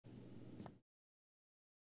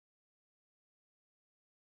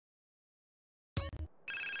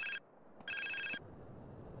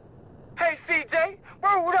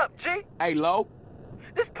Hey, Lo.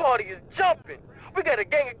 This party is jumping. We got a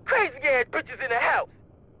gang of crazy-ass bitches in the house.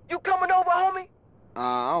 You coming over, homie?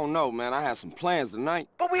 I don't know, man. I had some plans tonight.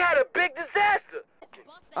 But we had a big disaster.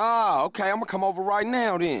 Ah, okay. I'm gonna come over right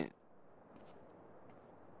now, then.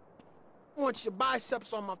 I want your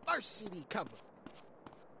biceps on my first CD cover.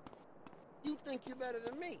 You think you're better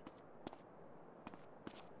than me?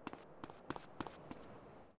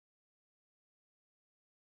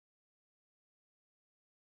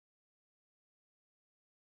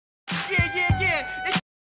 Yeah.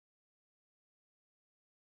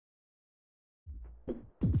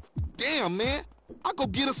 Damn, man. I go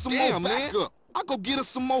get us some more backup. I go get us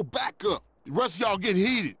some more backup. The rest of y'all getting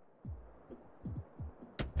heated.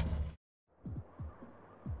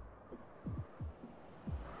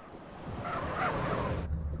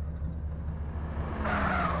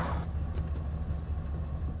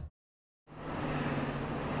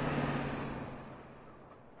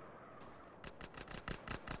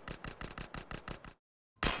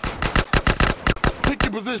 Pick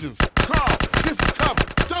your positions. Carl, this is cover.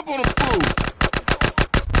 Jump on the fool.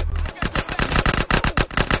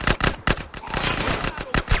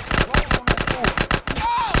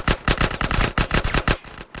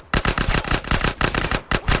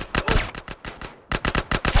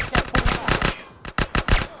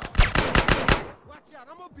 Watch out,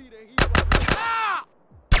 I'm gonna be the hero. Ah!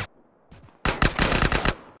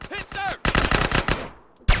 Hit dirt!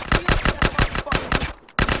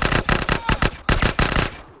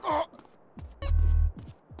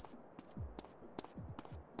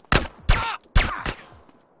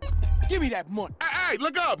 Give me that money. Hey,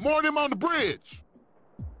 look up. More of them on the bridge.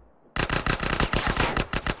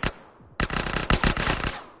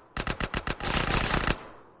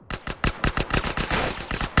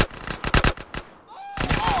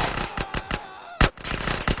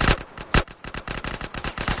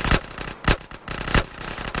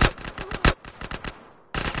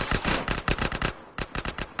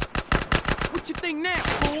 What you think now,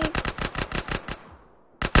 fool?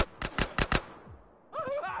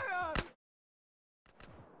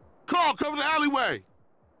 Carl, cover the alleyway.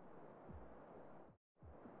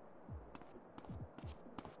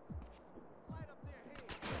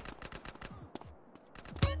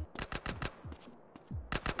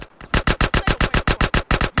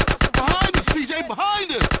 Behind us, CJ,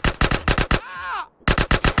 behind us.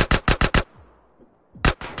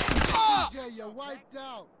 CJ, you're wiped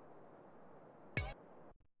out.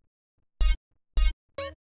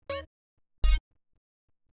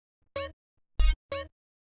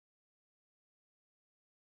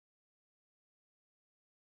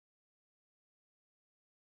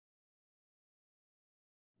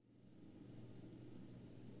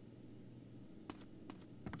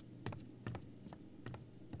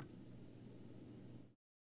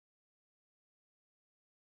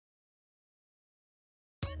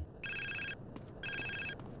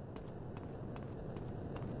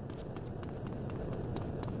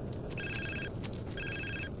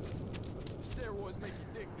 Steroids make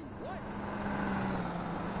your dick do what?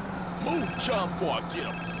 Move, chum, before I get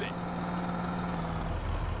upset.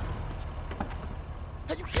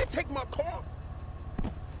 Hey, you can't take my car.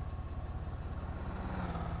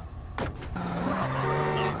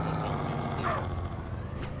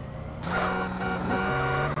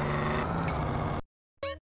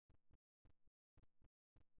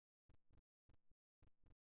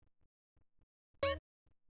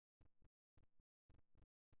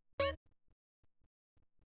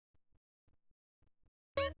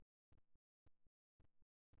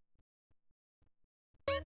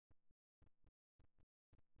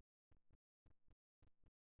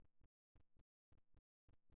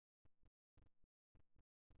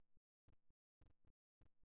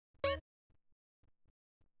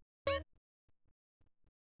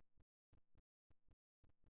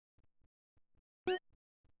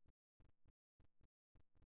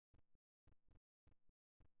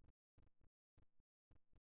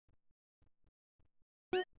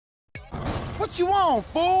 What you on,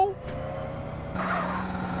 fool?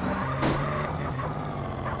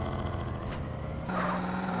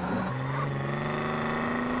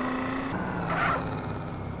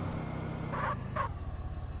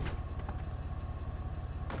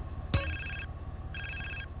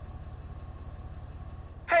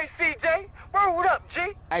 Hey, CJ, roll up,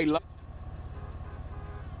 G. Hey, Lo.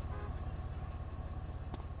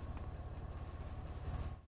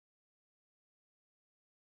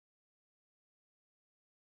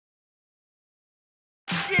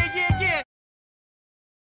 Yeah.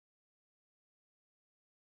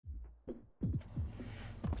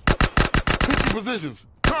 Pick your positions.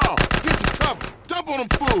 Carl, get your cover. Jump on them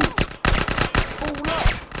fools. fool up.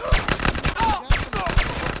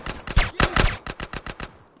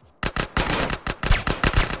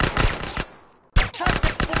 Attack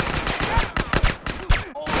that fool.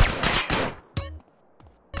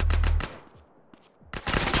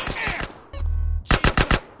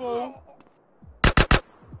 Jesus, fool.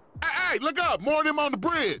 Hey, look up! More of them on the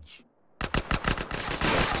bridge!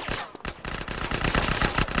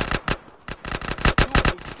 You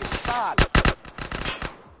need to get silent.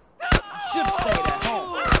 You should have stayed at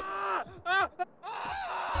home.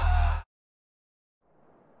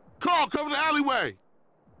 Carl, cover the alleyway!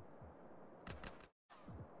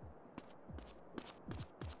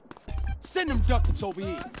 Send them duckets over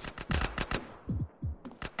here.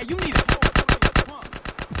 Hey, you need a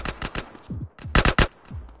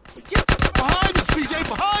Get Behind us, CJ,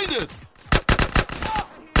 behind us!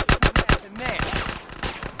 and that.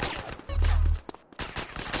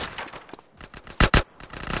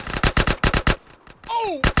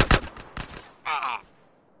 Oh! Ah!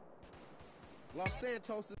 Los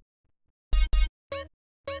Santos is...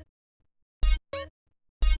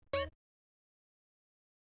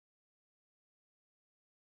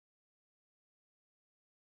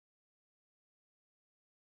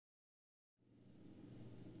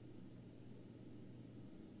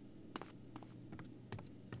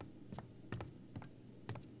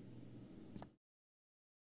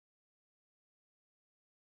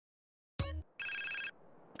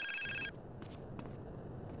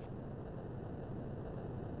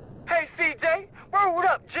 Hey, CJ, word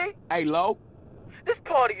up, G. Hey, Lo. This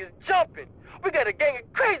party is jumping. We got a gang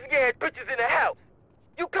of crazy-ass bitches in the house.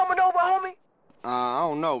 You coming over, homie? I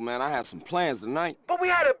don't know, man. I had some plans tonight. But we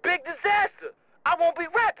had a big disaster. I won't be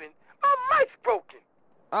rapping. My mic's broken.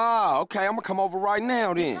 Ah, okay. I'm gonna come over right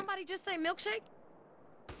now then. Somebody just say milkshake?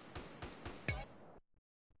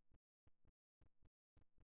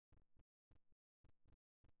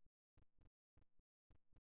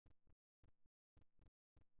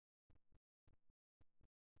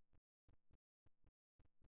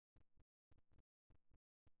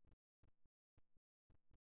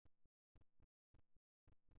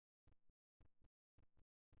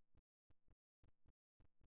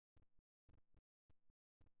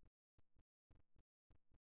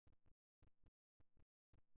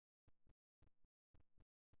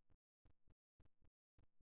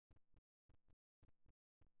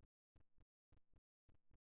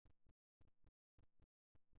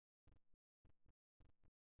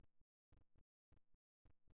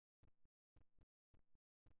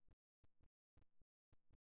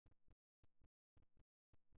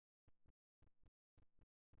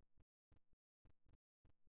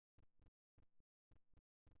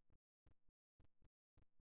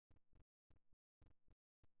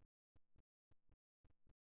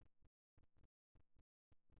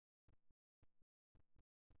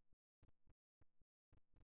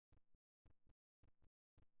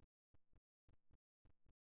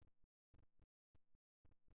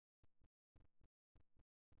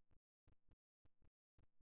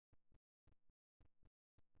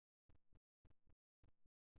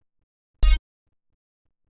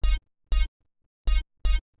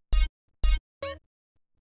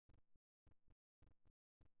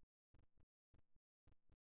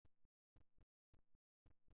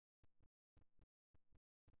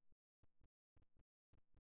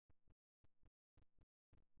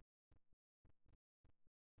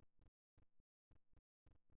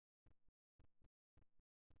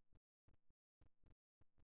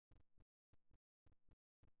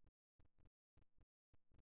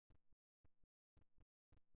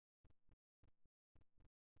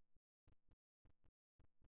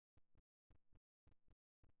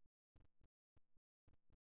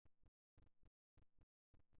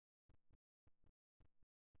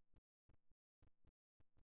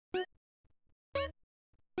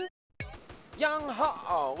 Young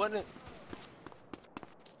oh, what it?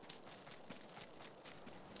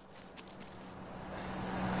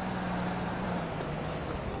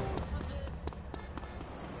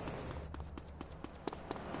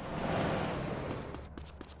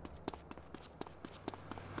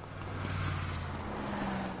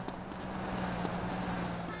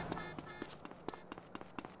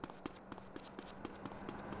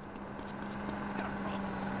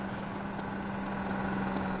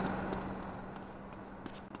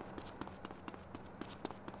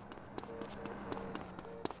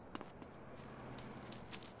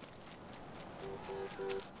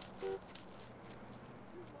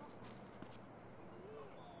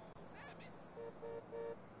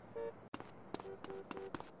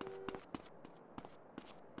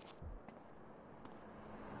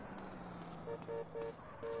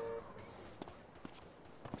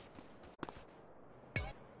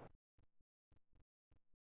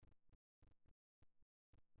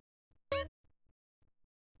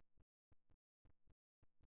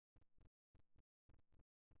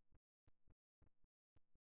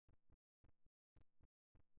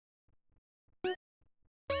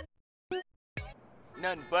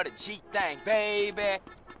 Nothing but a cheap thing, baby.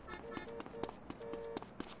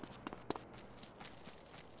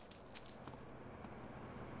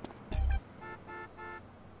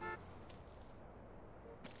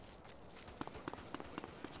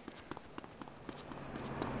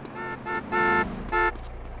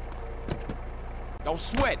 Don't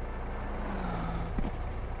sweat.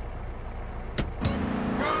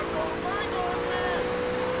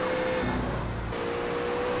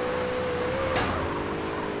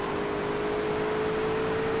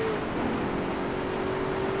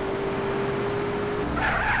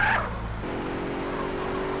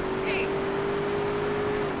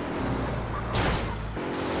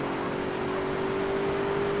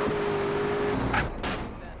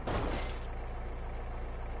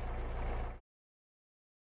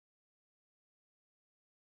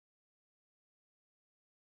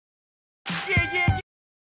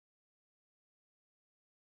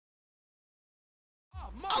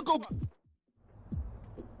 I'll go.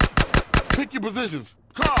 Pick your positions.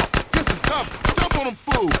 Carl, get some cover. Jump on them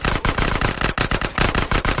fools.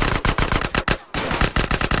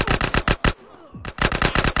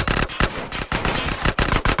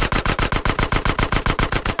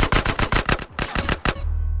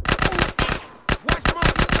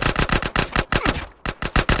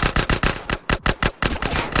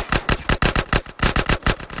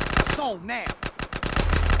 On now.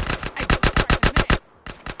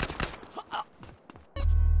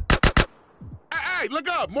 Hey, look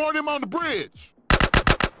up. More of them on the bridge.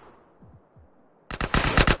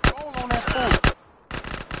 Roll on that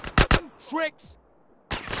fool. Tricks.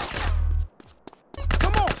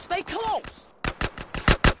 Come on, stay close.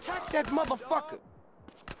 Attack that motherfucker.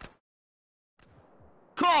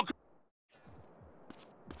 Carl.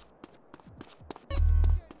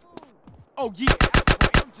 Oh yeah, that's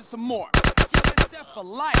right. I'm just some more. Keep yourself for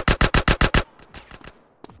life.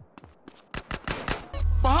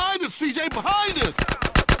 Behind us, CJ, behind us!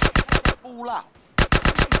 Take that fool out.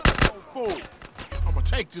 Fool. I'm gonna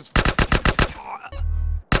take this. Put it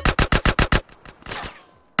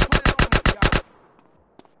on me, y'all.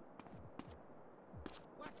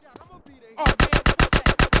 Watch out, I'm gonna be there. Oh man, what's that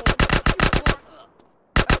fool? You want?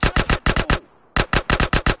 Attack that fool.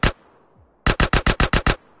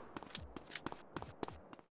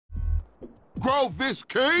 Grove this,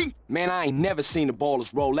 King! Man, I ain't never seen the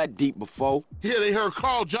ballers roll that deep before. Yeah, they heard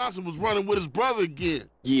Carl Johnson was running with his brother again.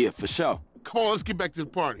 Yeah, for sure. Come on, let's get back to the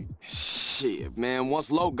party. Shit, man,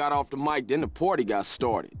 once Lo got off the mic, then the party got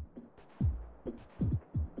started.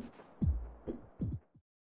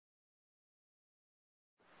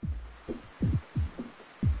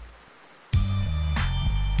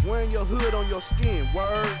 Wearing your hood on your skin,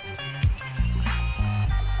 word.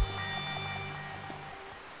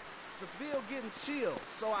 Seville getting chilled,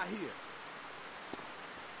 so I hear.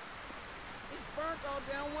 It's burnt all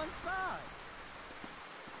down one side.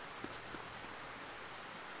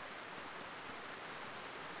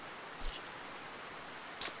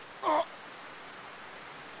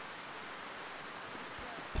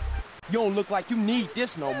 You don't look like you need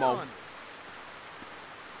this no more.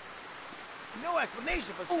 No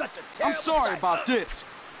explanation for such a I'm terrible sorry sight. about this.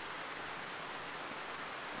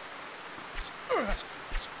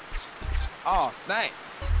 Oh, thanks.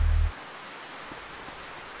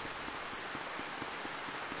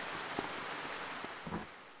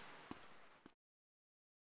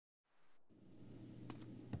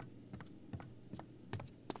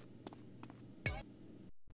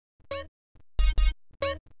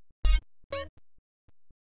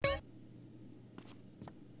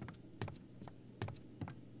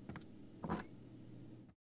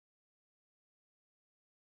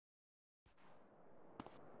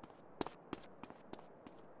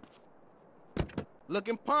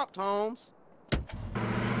 Looking pumped, Holmes.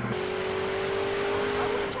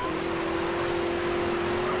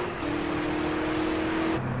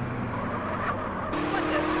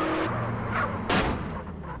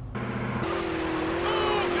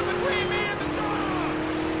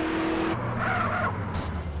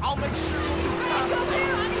 I'll make sure you do.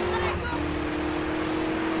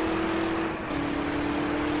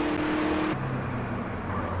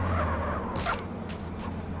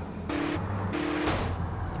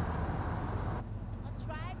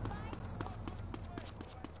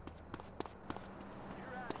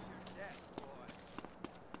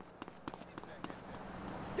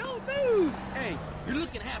 Yo, dude! Hey, you're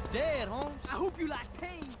looking half dead, Holmes. I hope you like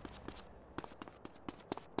pain.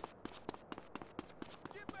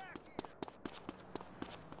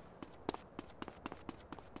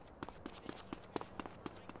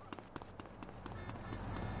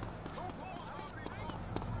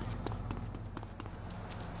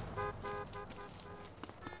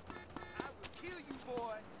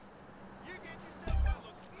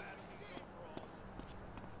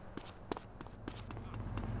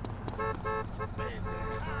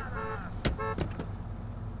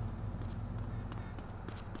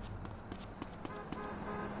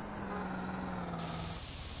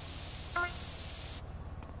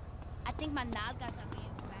 más nalgas también,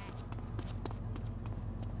 fat.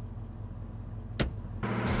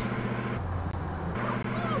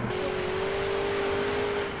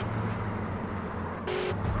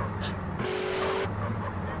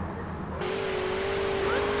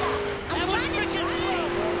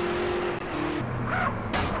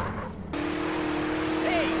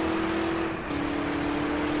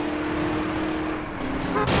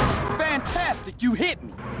 Fantastic, you hit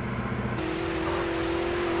me.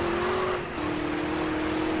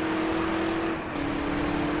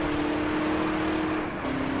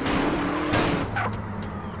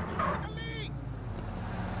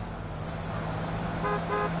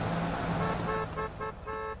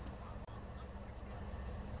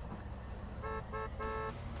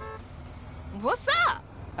 What's up?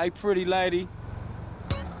 Hey, pretty lady.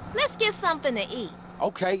 Let's get something to eat.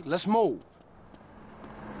 Okay, let's move.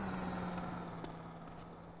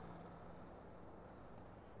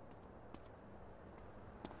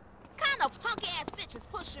 Kind of punk-ass bitch is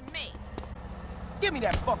pushing me. Give me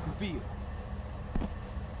that fucking vehicle.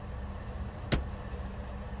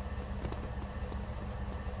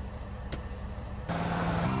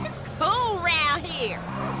 It's cool round here.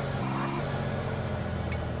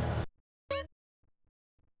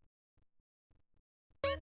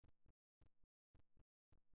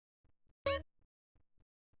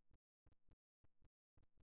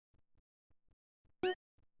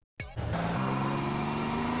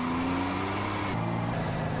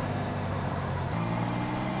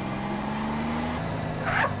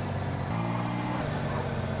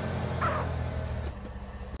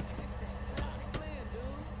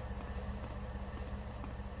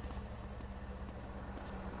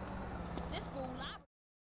 This fool I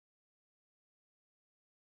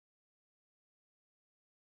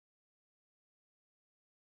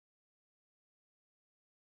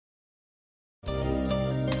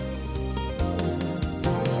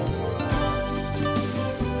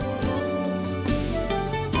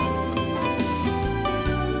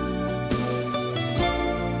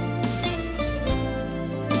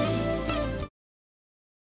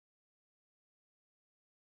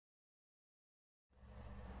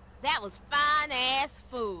That was fine-ass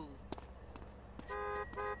food.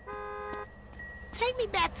 Take me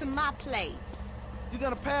back to my place. You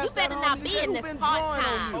gonna pass You better that not on? be CJ, in who this been part-time. drawing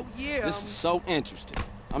on you? Oh, yeah. This is so interesting.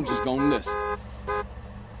 I'm just gonna listen.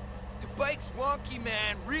 The bike's wonky,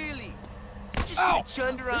 man, really. Just Ow! put a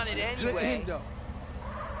chunder on it Good anyway. endo.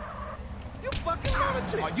 You fucking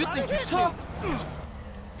lunatic. Oh, you Try think to you hit tough? me.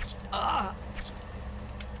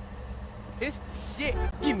 It's the shit.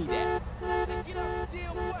 Give me that. Get up the deal,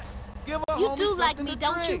 what? Give a You homie do like something me, to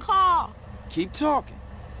don't you, drink. Carl? Keep talking.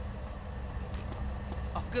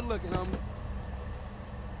 Oh, good looking, homie.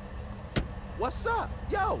 What's up?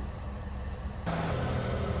 Yo.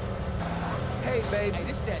 Hey, baby. Hey,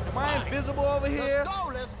 this that Am I invisible over here?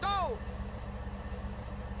 Let's go.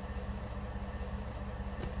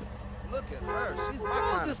 Look at her. She's my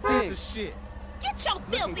Who's kind this of thing. piece of shit? Get your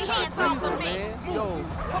filthy Looking hands kinda off of crazy, me. man. Yo.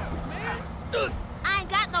 I ain't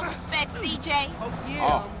got no respect, CJ. Oh,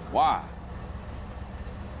 yeah. Oh, why?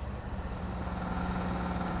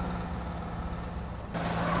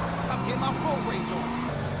 I'm getting my full range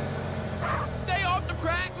on. Stay off the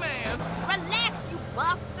crack, man. Relax, you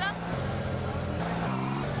buster.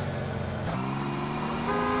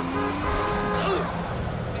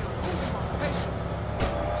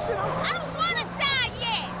 I don't wanna die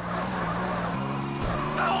yet.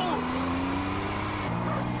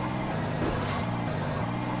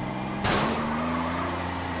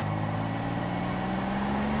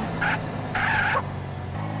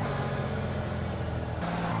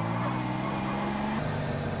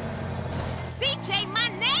 CJ, my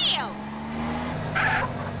nail.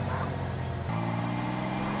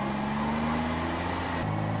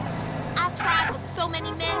 I've tried with so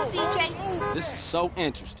many men, CJ. This is so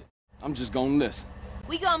interesting. I'm just gonna listen.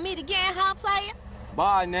 We gonna meet again, huh, player?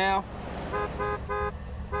 Bye now.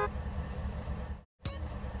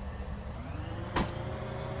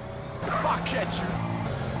 If I catch you,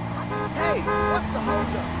 Hey, what's the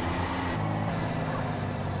holdup?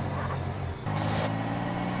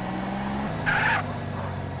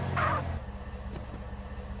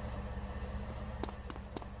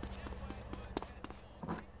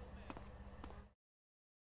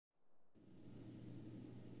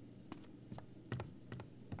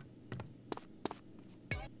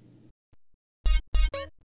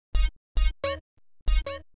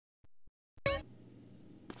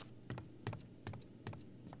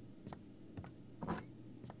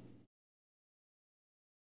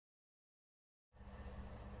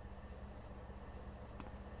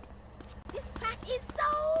 This crack is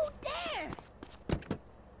so damn.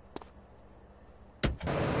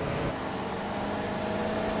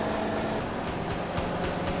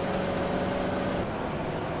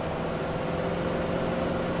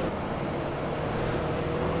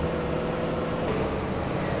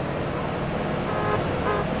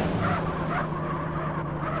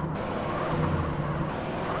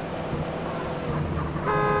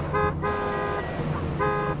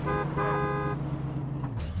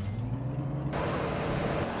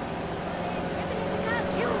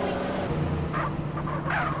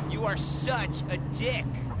 are such a dick.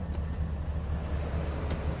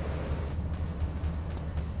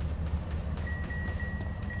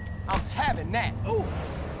 I'm having that. Ooh.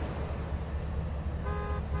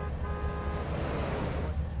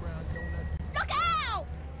 Look out!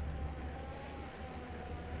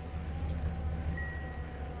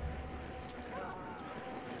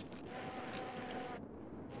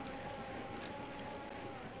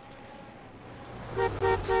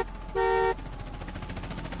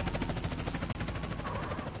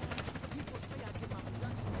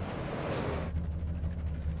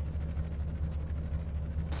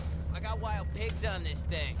 I got wild pigs on this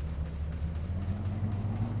thing.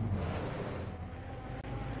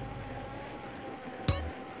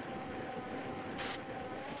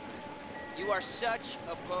 You are such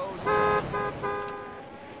a poser.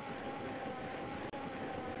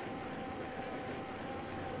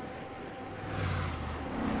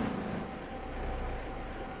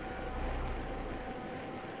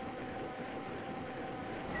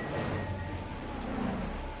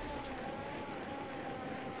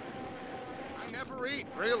 I never eat,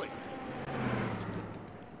 really.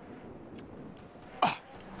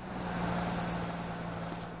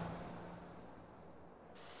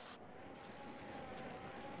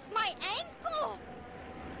 My ankle!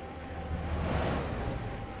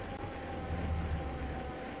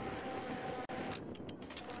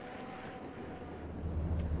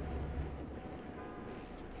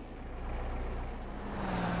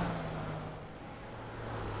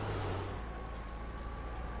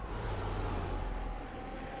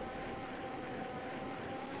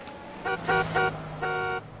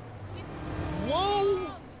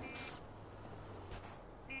 Whoa!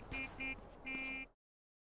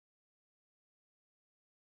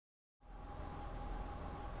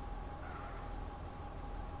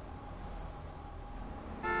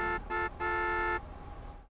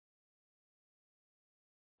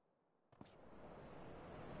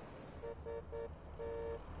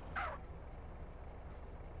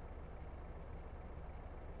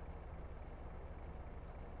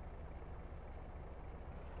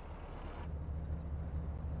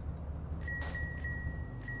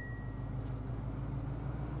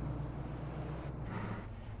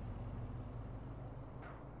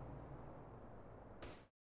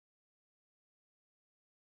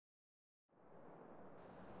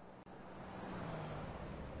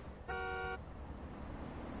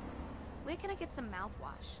 Where can I get some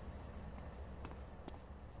mouthwash?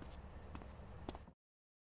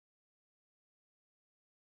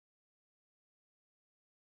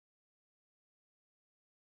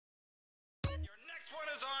 Your next one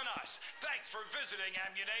is on us. Thanks for visiting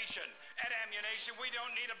Ammunition. At Ammunition, we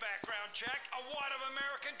don't need a background check, a wad of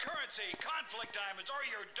American currency, conflict diamonds, or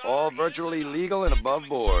your dollar. All virtually legal and above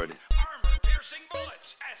board. Armor-piercing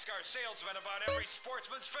bullets. Ask our salesman about every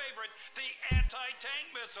sportsman's favorite, the anti-tank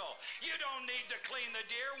missile. You don't need to clean the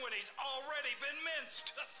deer when he's already been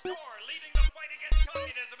minced. The store leading the fight against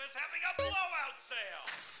communism is having a blowout sale.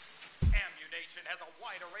 Ammunition has a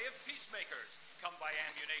wide array of peacemakers. Come by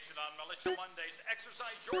Ammunition on Militia Mondays.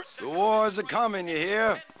 Exercise your The wars are coming, you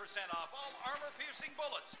hear? 10% off all armor-piercing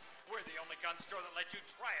bullets. We're the only gun store that lets you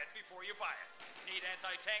try it before you buy it. Need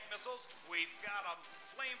anti-tank missiles? We've got them.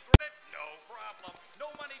 Flamethrower it? No problem. No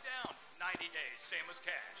money down. 90 days, same as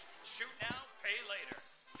cash. Shoot now, pay later.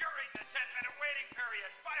 During the 10-minute waiting period,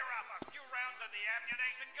 fire up a few rounds of the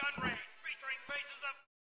Ammunition gun range, featuring faces of...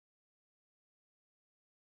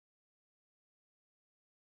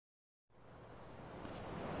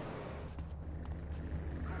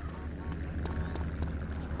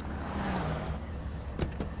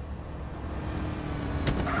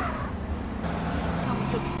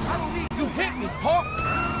 I don't need you hit me, punk!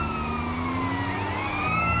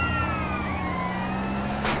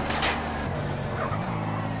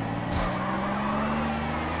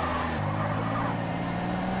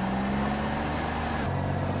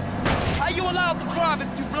 How you allowed to drive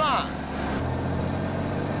if you blind?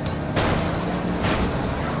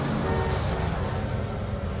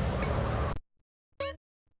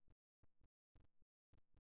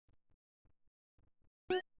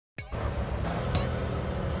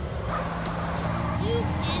 You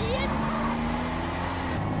idiot!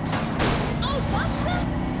 Oh, Buster!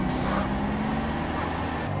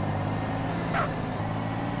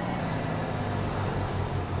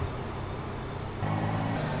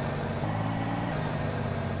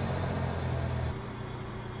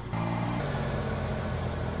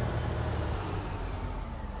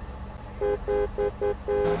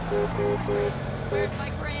 Where's my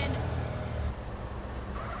grand?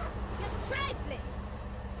 You're trifling!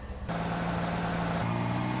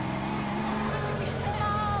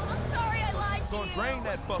 Mom, I'm Drain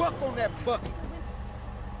that bucket. Buck on that bucket.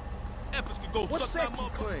 Epics can go What suck set that you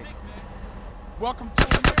motherfucking claim? dick, man. Welcome to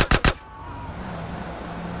America.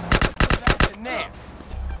 What's happening now?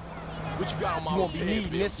 What you got on my You won't be repair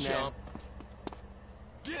needing bill, this now. chump?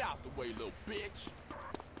 Get out the way, little bitch.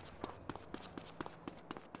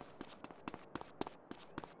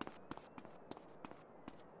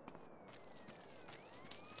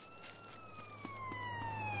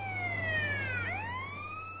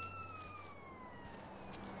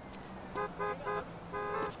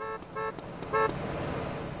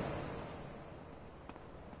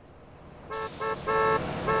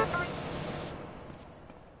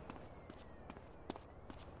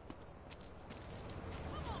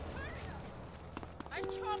 I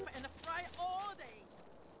chop and fry all day.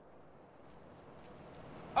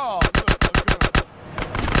 Oh, look, a girl.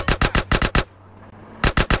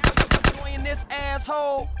 Enjoying this,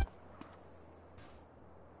 asshole?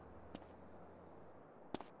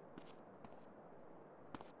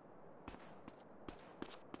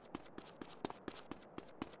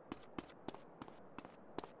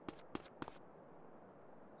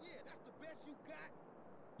 Yeah, that's the best you got.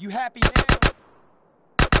 You happy now?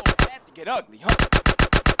 Oh, it had to get ugly, huh?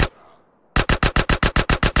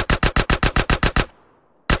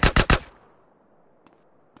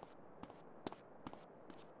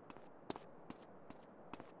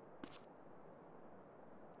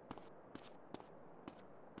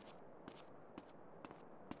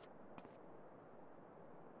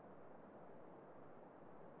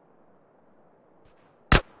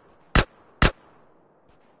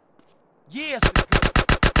 Yes,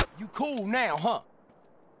 good. You cool now, huh?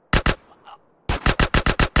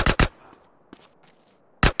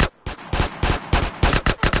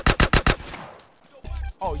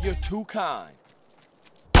 Oh, you're too kind.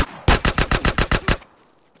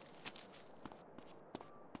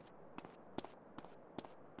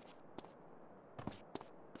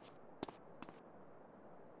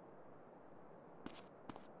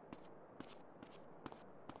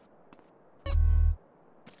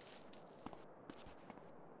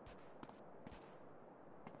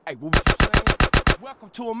 Hey, what was you saying? Welcome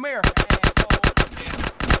to America,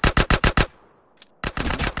 asshole.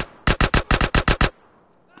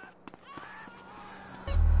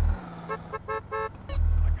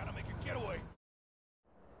 I gotta make a getaway.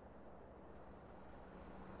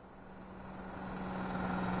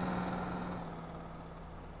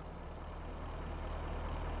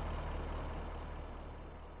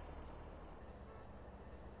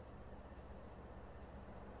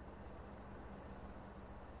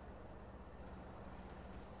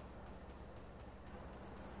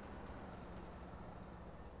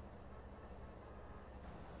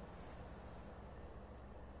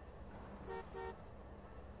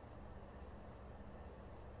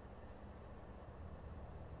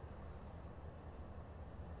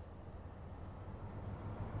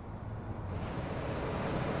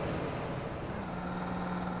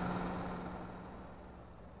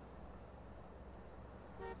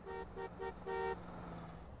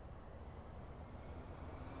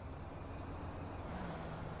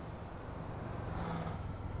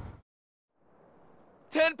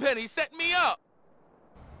 Tenpenny set me up.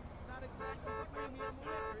 Not exactly premium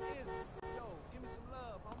liquor, is it? Yo, give me some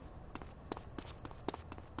love, homie.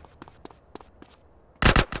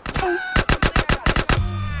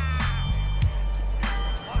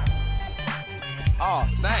 Oh,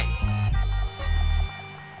 thanks.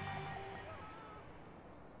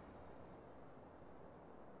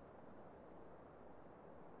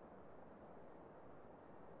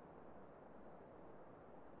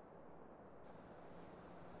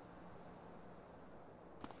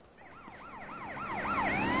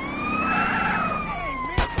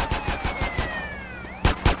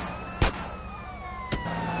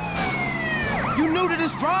 You new to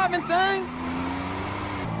this driving thing?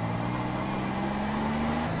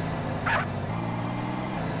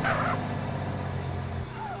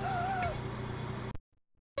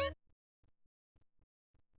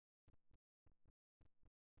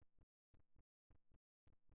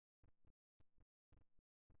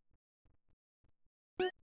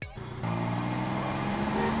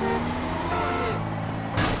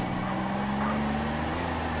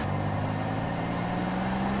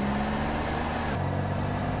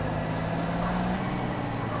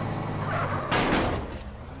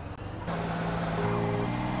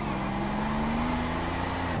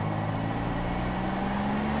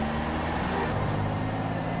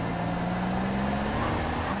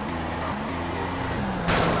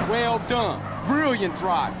 Well done. Brilliant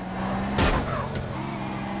drive.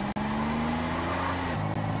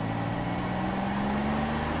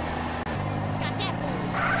 Got that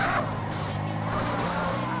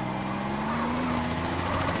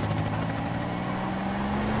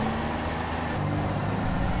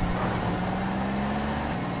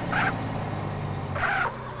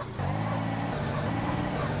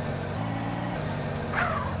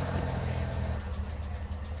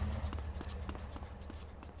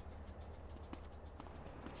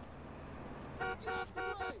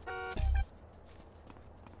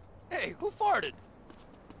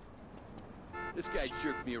This guy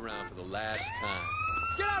jerked me around for the last time.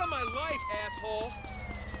 Get out of my life, asshole!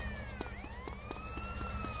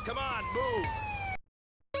 Come on, move!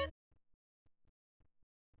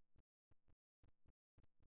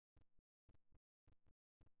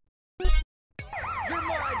 You're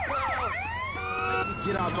mine, pal!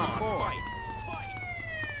 Get out my car.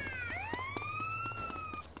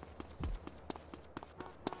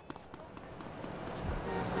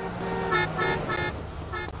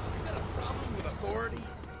 You got a problem with authority?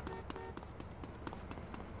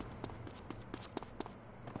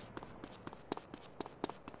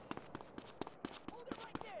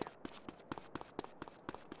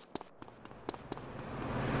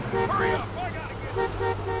 Hurry up! I gotta get...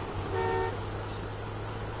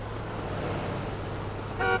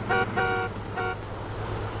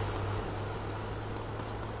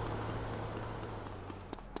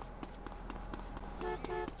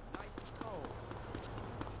 Nice and cold.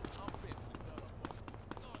 I'm fixing to cut up.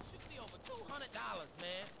 Oh, it should be over $200,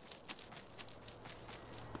 man.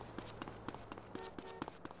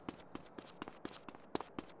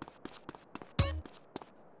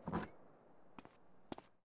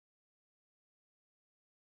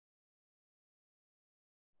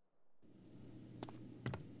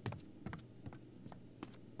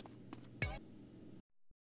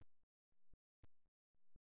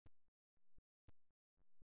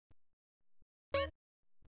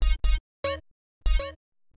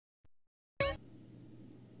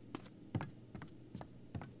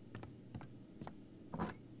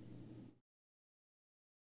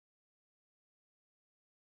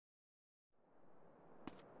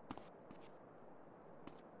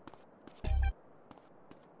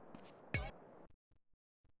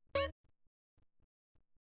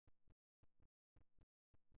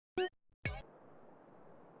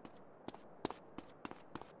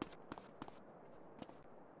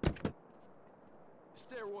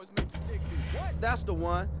 Steroids make you dig me. What? That's the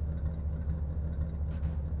one.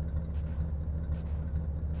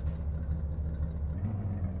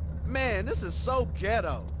 Man, this is so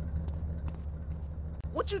ghetto.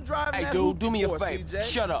 What you driving Hey, that dude, hoop do me a for, favor. CJ?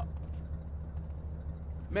 Shut up.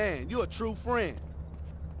 Man, you a true friend.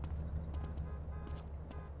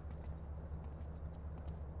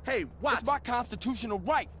 Hey, watch. It's my constitutional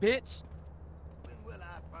right, bitch. When will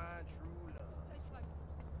I find true love?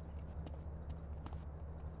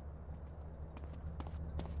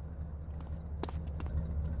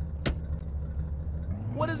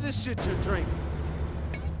 What is this shit you're drinking?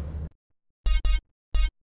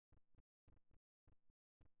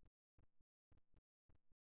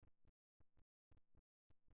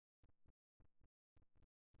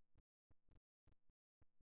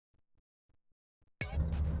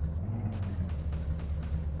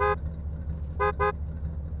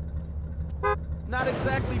 Not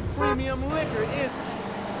exactly premium liquor, is it?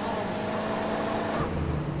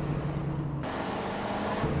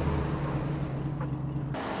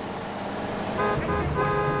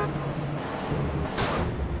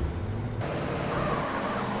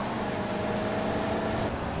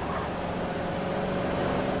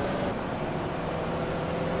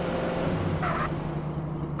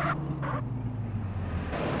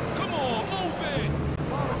 Come on, move it!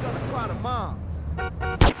 Mama's gonna cry to mom.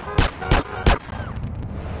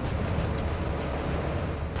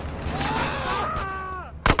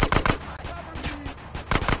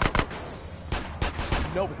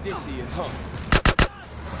 You know what this is, huh?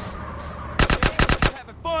 You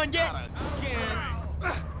having fun yet? Again.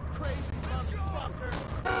 Crazy motherfucker.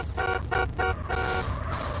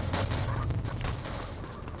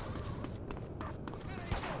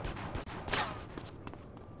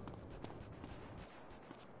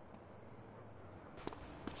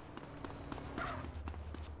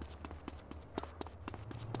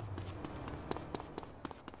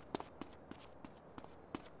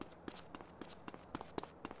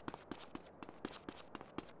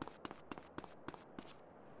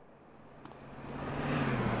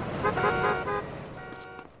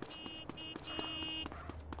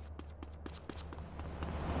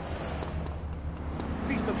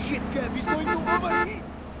 Piece of shit, Kev. He's going to overheat.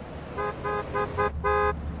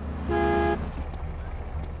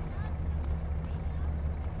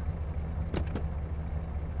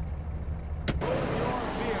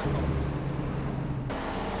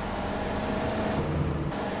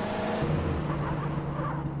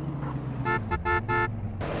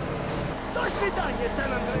 До свидания,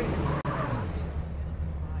 San Andreas.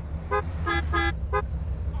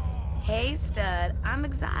 Hey, stud, I'm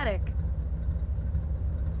exotic.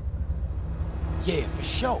 Yeah, for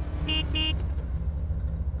sure.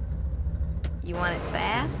 You want it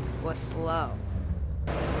fast or slow?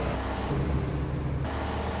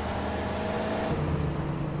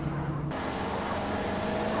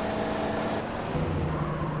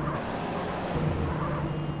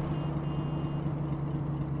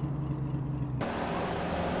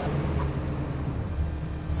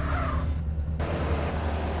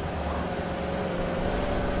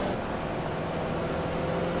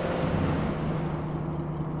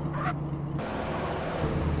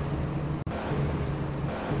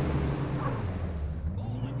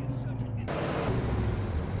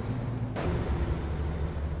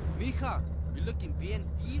 Mija, you're looking bien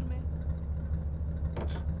firme.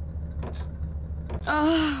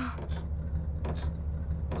 Oh,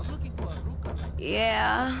 I'm looking for a ruca like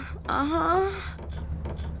yeah. Uh-huh.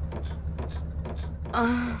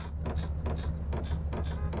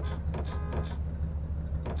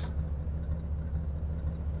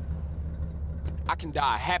 I can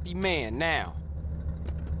die a happy man now.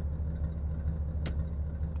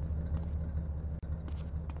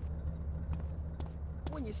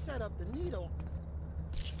 When you set up the needle.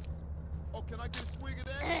 Oh, can I get a swig of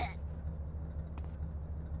that?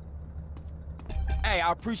 Hey,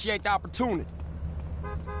 I appreciate the opportunity.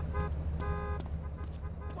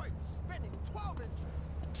 Quite spinning 12 inches.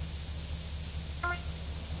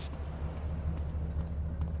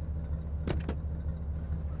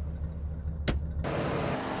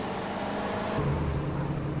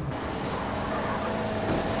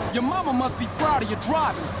 Your mama must be proud of your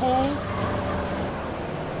driving, fool.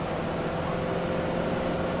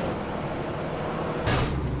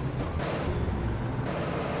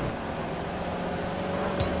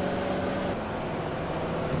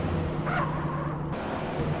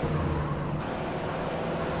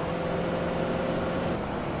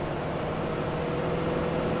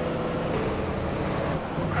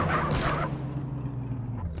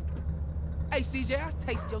 Hey, CJ, I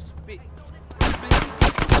taste your spit.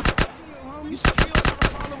 You still got a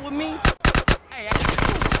problem with me? Hey,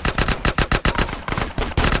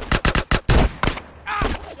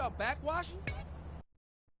 Y'all backwashing?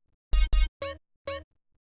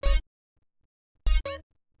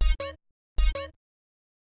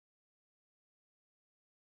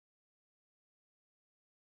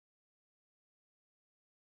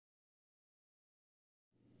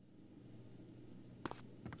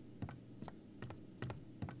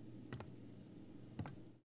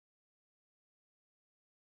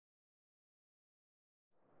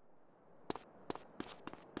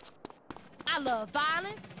 I love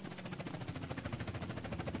violence.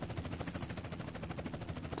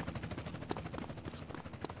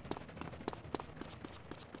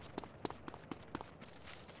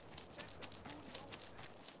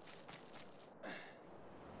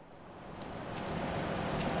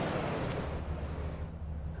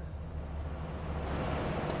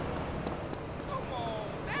 Come on,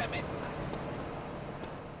 damn it!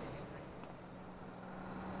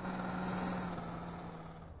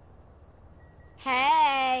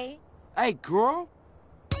 Hey. hey, girl.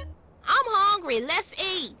 I'm hungry. Let's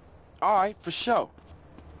eat. All right, for sure.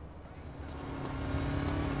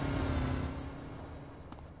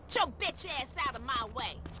 Get your bitch ass out of my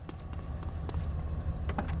way.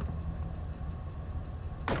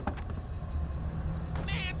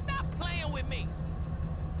 Man, stop playing with me!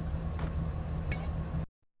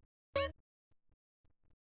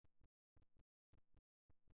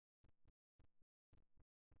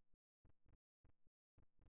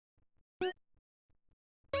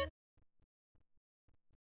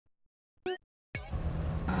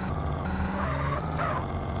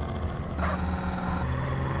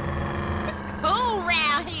 Cool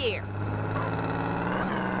round here.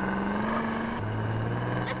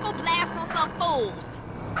 Let's go blast on some fools.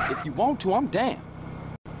 If you want to, I'm down.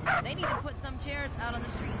 They need to put some chairs out on the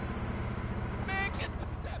street. Man, get the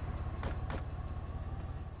step!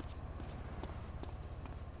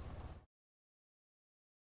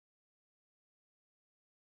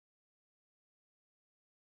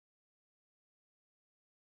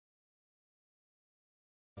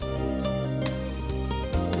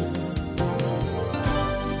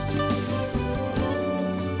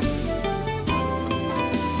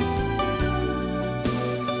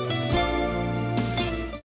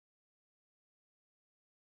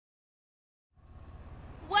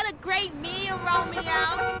 What a great meal,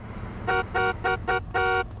 Romeo.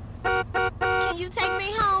 Can you take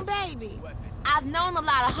me home, baby? I've known a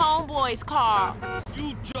lot of homeboys, Carl.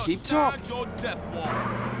 You just Keep signed talking. your death warrant.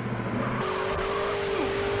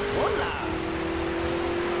 Hola!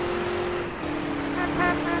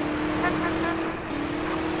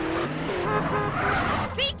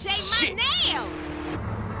 CJ, my Shit. nail!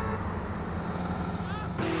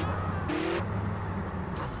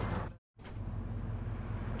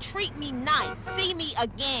 Treat me nice. See me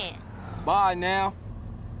again. Bye now.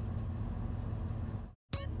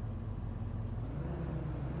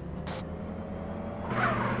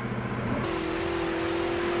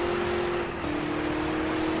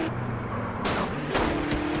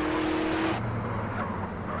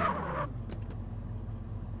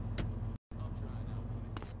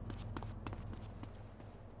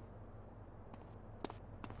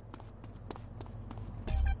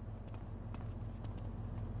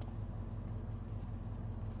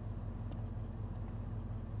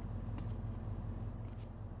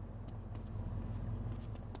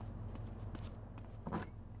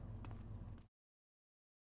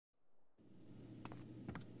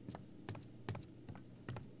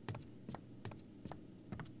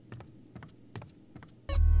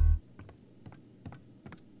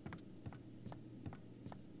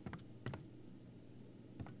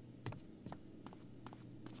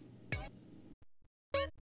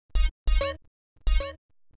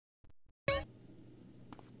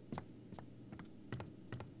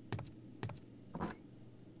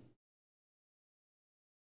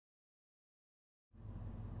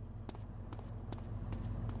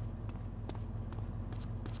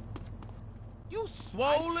 You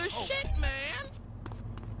swole as shit, man.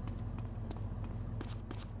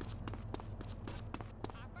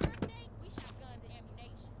 Our first date, we shot guns and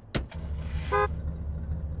ammunition.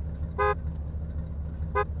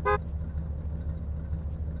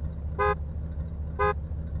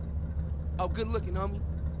 Oh, good looking, homie.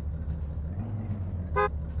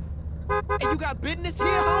 Hey, you got business here,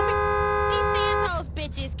 homie? These Santos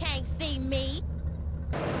bitches can't see me.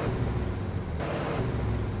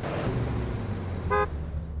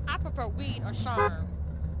 I prefer weed or charm.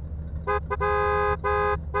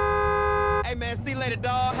 Hey, man, see you later,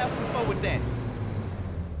 dawg. Have some fun with that.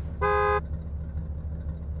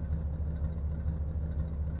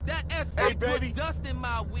 That essay Hey, baby. put dust in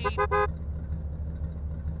my weed.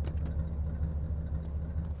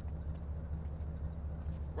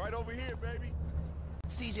 Right over here, baby.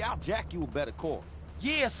 CJ, I'll jack you a better car.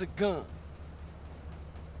 Yeah, it's a gun.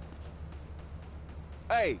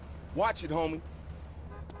 Hey, watch it, homie.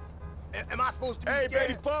 Am I supposed to be Hey, scared?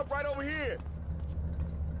 baby, pump right over here.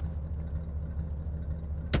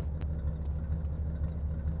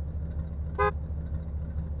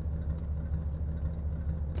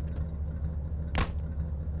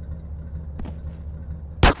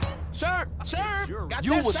 Sir, got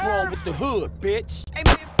You that, was sir? wrong with the hood, bitch. Hey,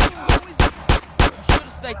 man, you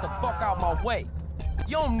should've stayed the fuck out my way.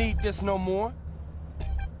 You don't need this no more.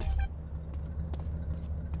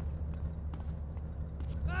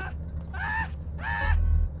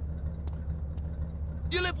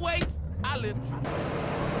 You lift weights, I lift you.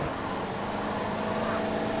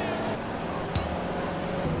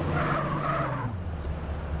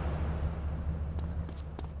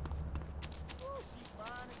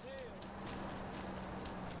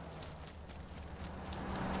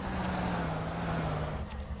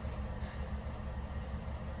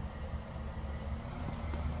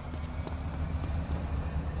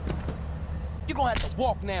 You're gonna have to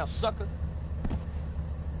walk now, sucker.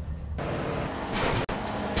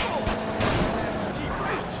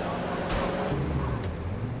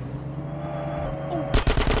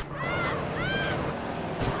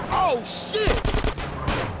 Oh, shit!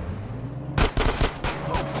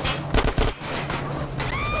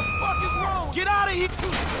 What the fuck is wrong? Get out of here!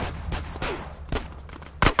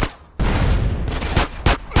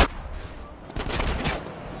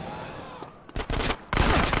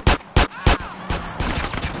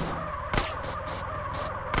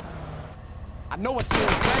 I know it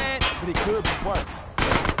seems bad, but it could be worse.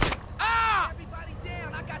 Ah! Everybody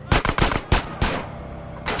down, I got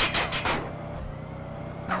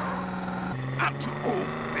I'm too old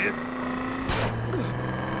for this.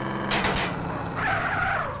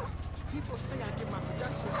 People say I get my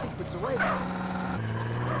production secrets away.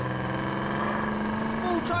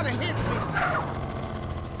 Fool trying to hit me.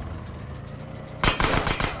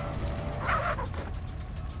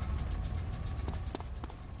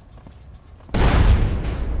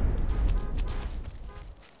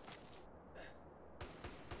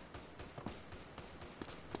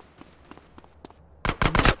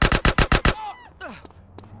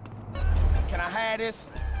 Can I have this?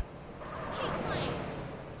 Keep playing.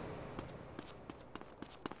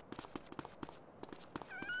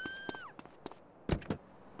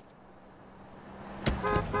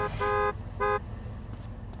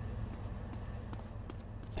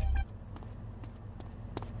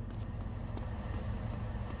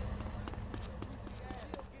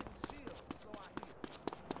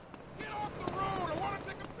 Get off the road! I want to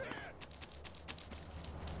take a piss!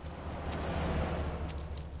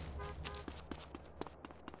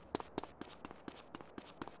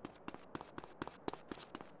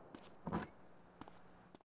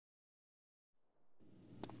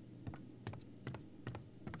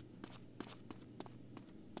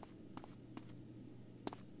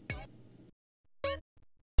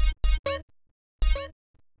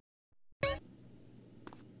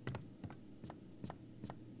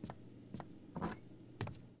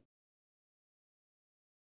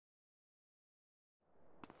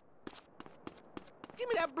 Give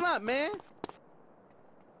me that blunt, man.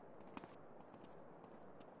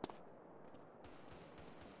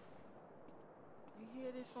 You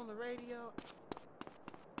hear this on the radio?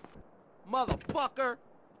 Motherfucker!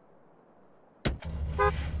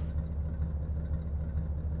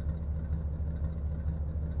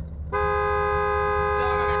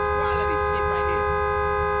 Dog, I got quality shit right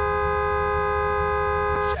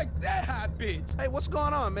Check that hot bitch! here. Hey, what's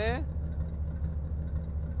going on, man?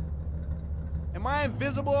 Am I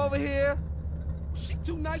invisible over here? She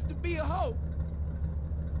too nice to be a hoe.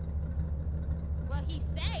 Well, he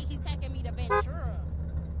say he taking me to Ventura.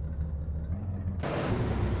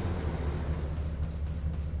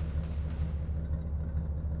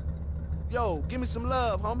 Yo, give me some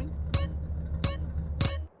love, homie.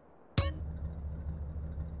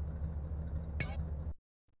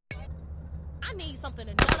 I need something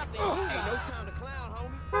to nut up in. Ain't no time to clown,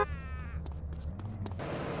 homie.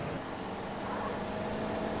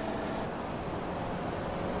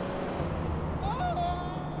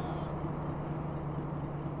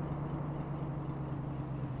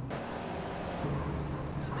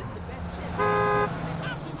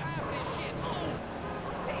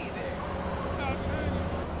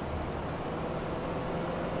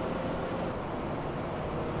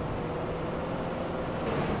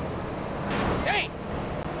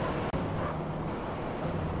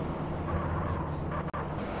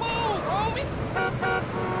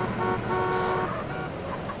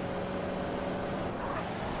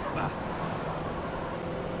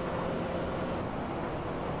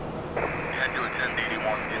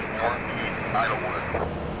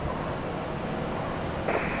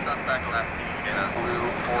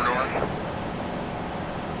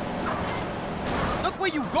 Look where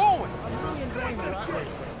you going!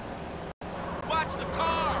 Watch the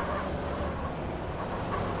car!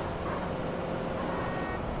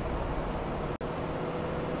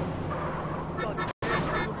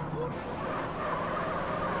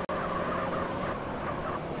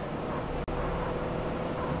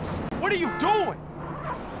 What are you doing?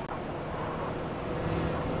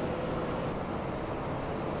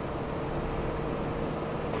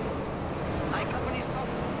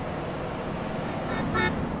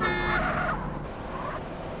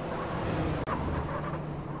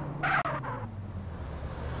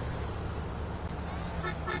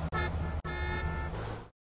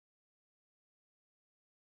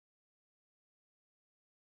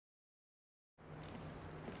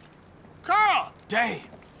 Carl! Damn!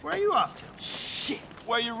 Where are you off to? Shit!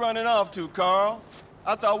 Where you running off to, Carl?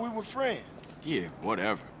 I thought we were friends. Yeah,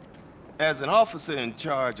 whatever. As an officer in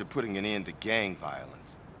charge of putting an end to gang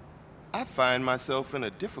violence, I find myself in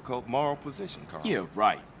a difficult moral position, Carl. Yeah,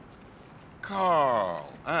 right.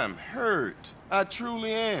 Carl, I'm hurt. I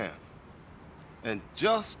truly am. And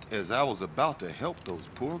just as I was about to help those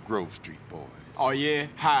poor Grove Street boys. Oh, yeah?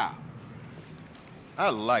 How? I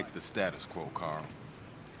like the status quo, Carl.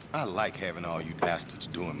 I like having all you bastards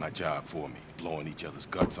doing my job for me, blowing each other's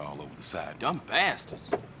guts all over the side. Dumb bastards.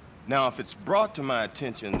 Now, if it's brought to my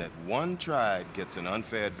attention that one tribe gets an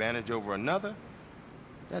unfair advantage over another,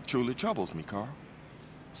 that truly troubles me, Carl.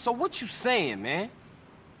 So what you saying, man?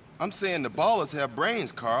 I'm saying the ballers have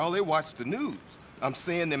brains, Carl. They watch the news. I'm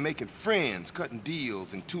saying they're making friends, cutting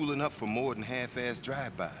deals, and tooling up for more than half-assed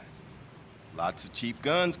drive-bys. Lots of cheap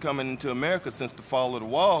guns coming into America since the fall of the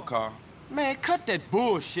wall, Carl. Man, cut that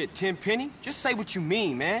bullshit, Tenpenny. Just say what you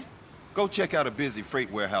mean, man. Go check out a busy freight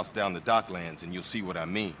warehouse down the docklands and you'll see what I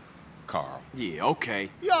mean, Carl. Yeah, okay.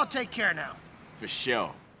 Y'all take care now. For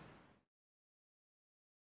sure.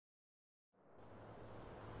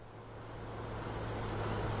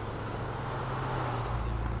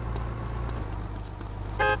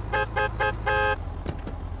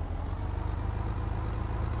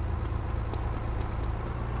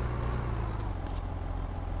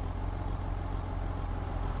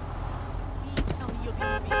 Tell me you'll be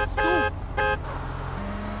with me soon.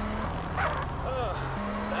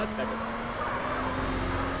 That's better.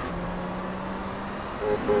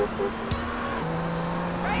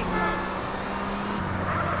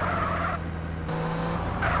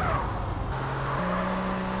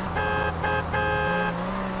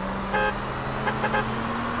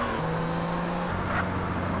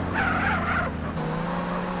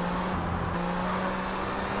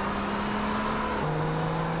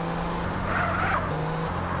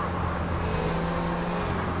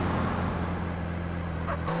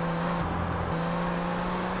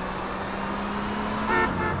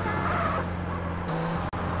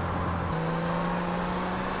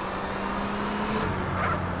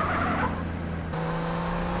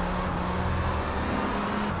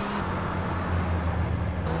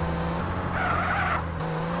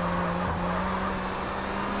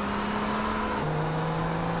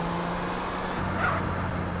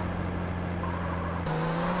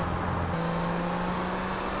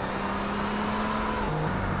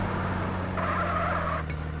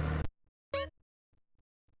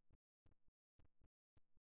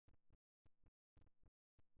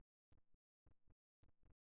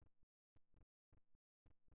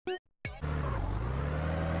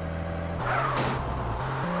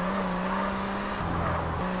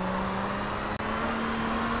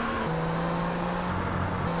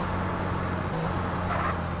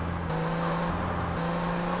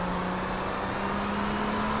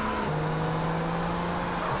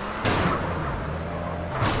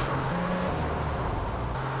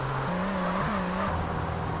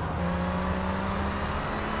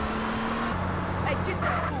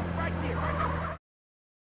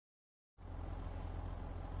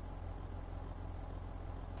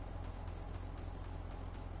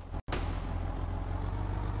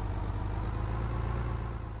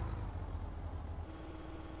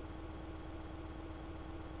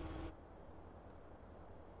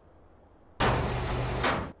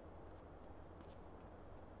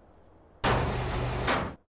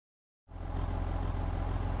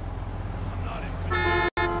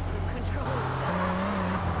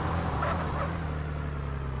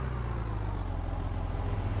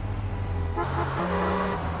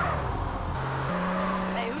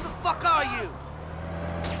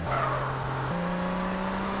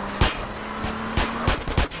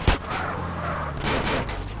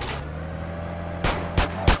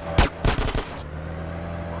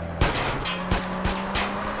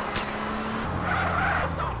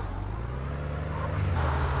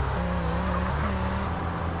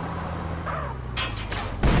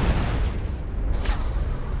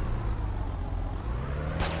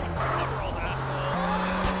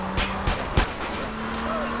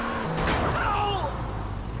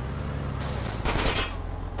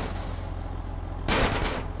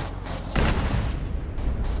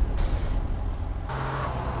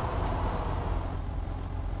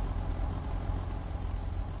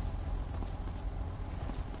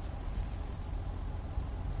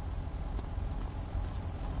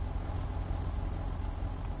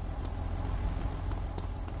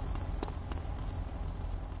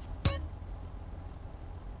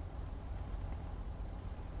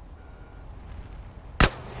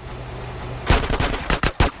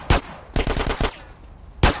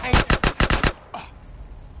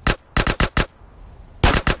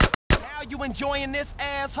 Now you enjoying this,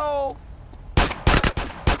 asshole?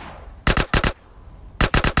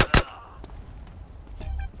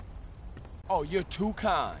 Oh, you're too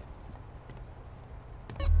kind.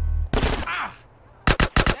 Ah!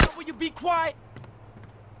 Now will you be quiet?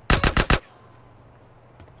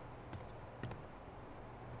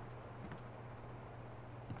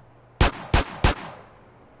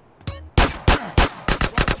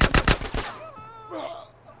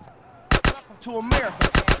 Welcome to America,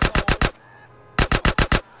 asshole.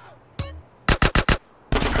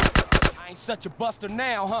 I ain't such a buster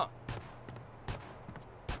now, huh?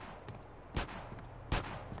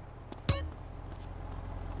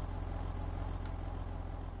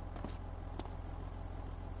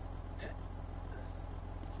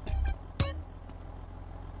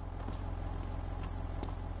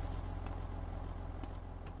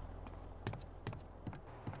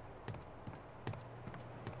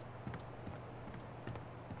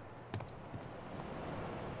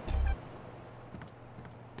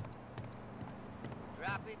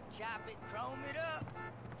 Drop it, chop it, chrome it up.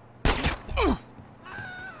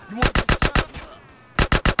 You want to get shot?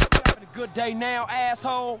 You having a good day now,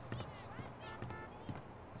 asshole?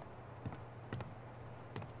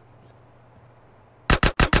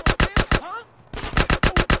 You want this, huh?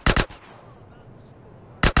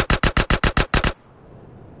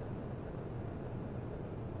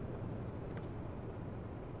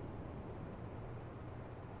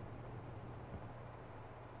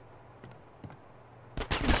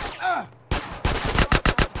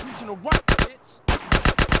 Constitutional right, bitch.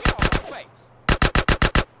 Get off my face.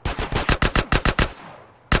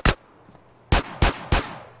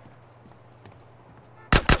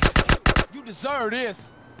 You deserve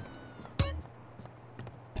this.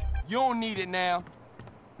 You don't need it now.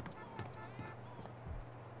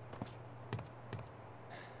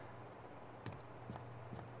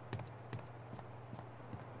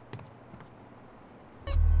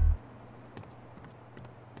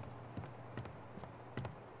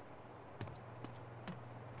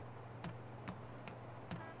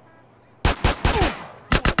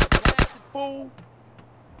 Fool.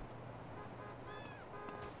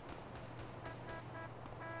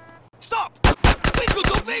 Stop! We could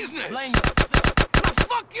do business! Blame yourself. Well,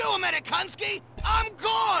 fuck you, Amerikansky! I'm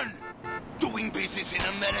gone! Doing business in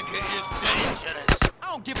America is dangerous. I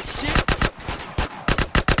don't give a shit.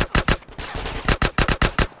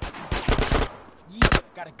 Yeah,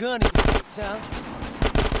 got a gun in your face, huh?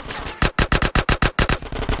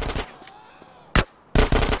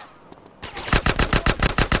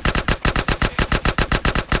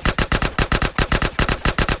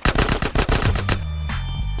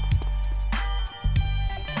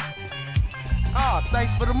 Ah,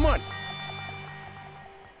 thanks for the money.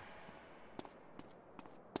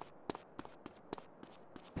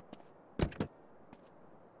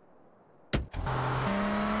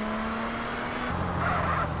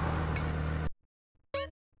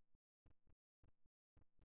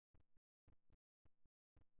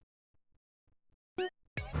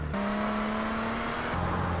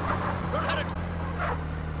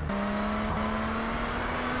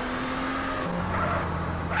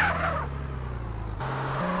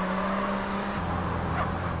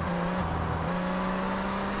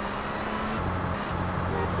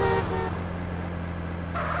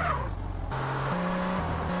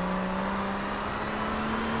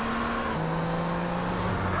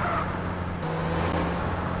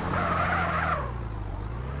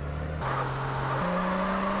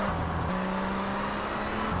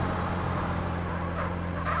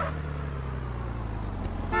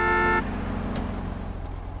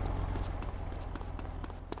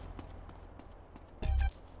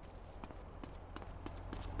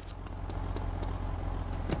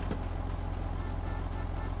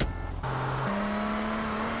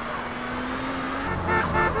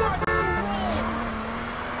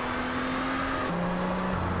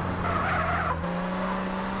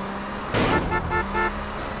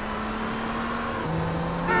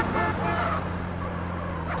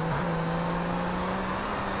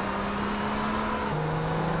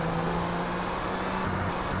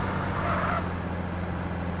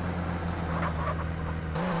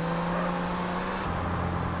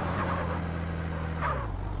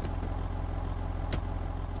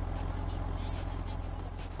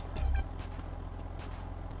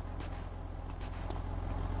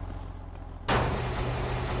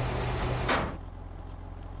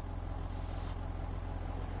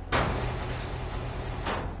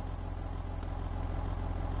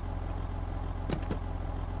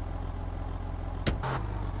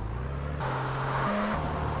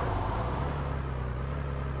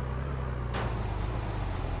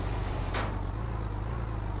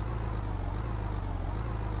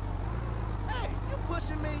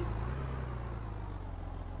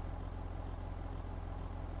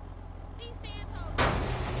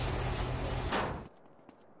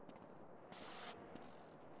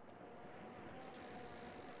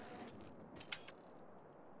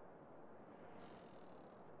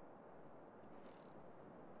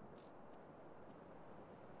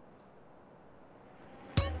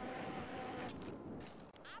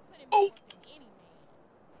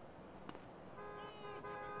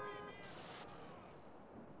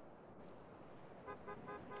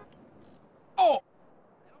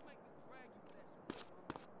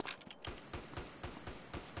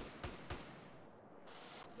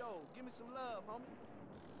 Yo, give me some love, homie.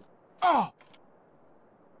 Oh!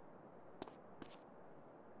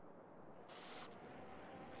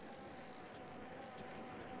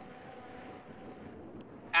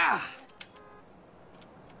 Ah!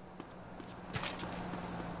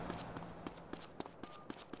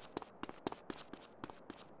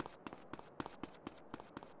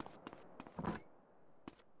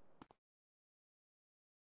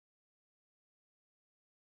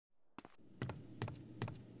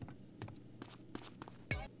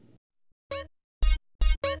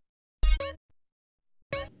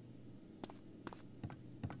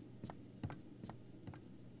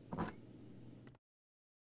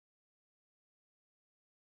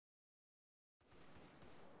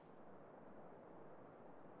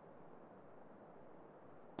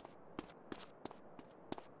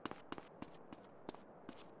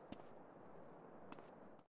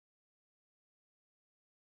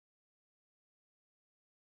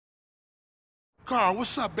 Carl,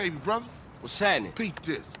 what's up, baby brother? What's happening? Peep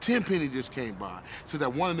this. Tenpenny just came by. Said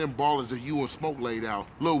that one of them ballers that you and Smoke laid out,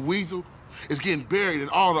 Lil Weasel, is getting buried and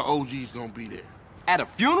all the OGs gonna be there. At a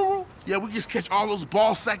funeral? Yeah, we just catch all those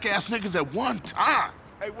ball sack ass niggas at one time.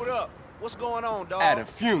 Hey, what up? What's going on, dog? At a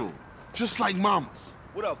funeral. Just like mamas.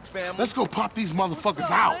 What up, family? Let's go pop these motherfuckers What's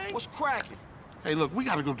up, out. man? What's cracking? Hey, look, we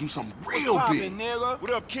gotta go do something real Poppin', big. nigga.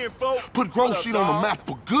 What up, kinfolk? Put Grove What up, Street on the dawg? map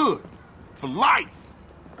for good. For life.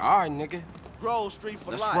 All right, nigga. Grove Street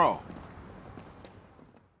for Let's life. roll.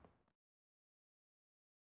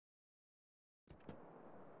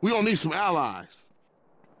 We gonna need some allies.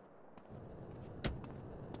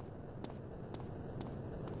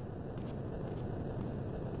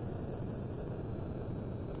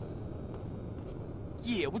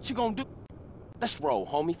 Yeah, what you gonna do? Let's roll,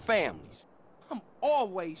 homie. Families. I'm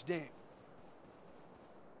always down.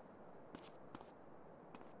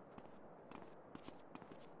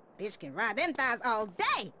 Bitch can ride them thighs all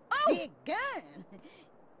day. Oh! Big gun.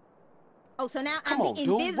 Oh, so now Come I'm on, the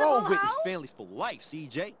dude. invisible Roll with hoe? Families for life,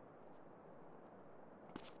 CJ.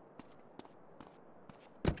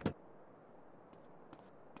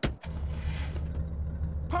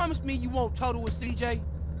 Promise me you won't total with CJ?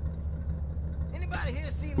 Anybody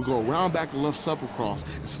here see We go around back the left supper cross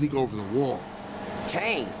and sneak over the wall.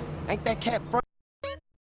 Kane. Ain't that cat front?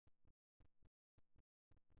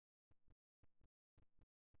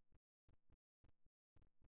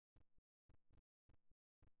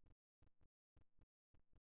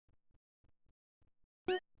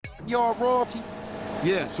 Your royalty?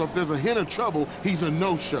 Yeah, so if there's a hint of trouble, he's a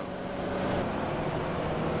no-show.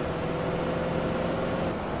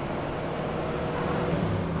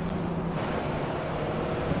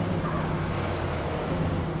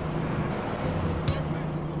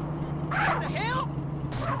 What the hell?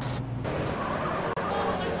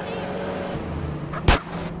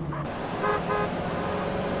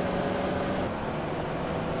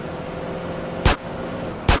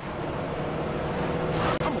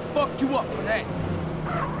 I'ma fuck you up for that.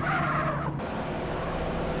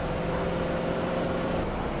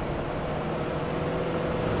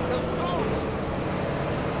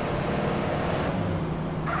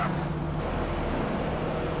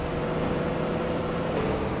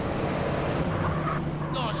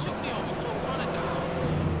 Lord, shoot me over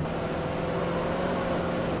 $200.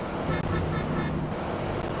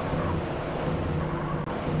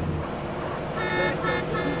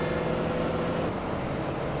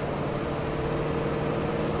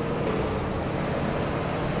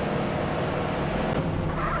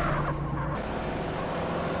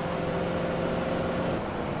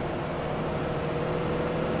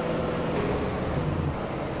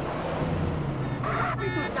 We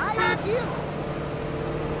could die of you.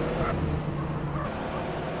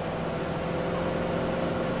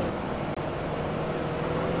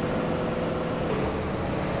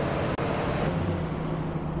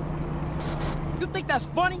 You think that's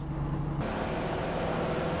funny?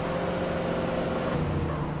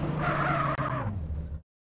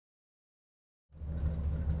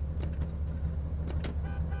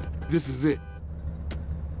 This is it.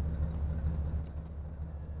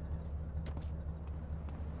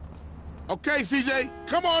 Okay, CJ,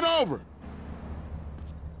 come on over.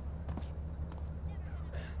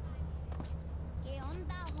 ¿Qué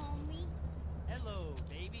onda, homie? Hello,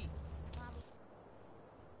 baby.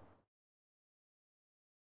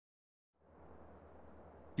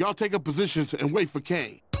 Y'all take up positions and wait for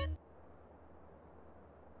Kane.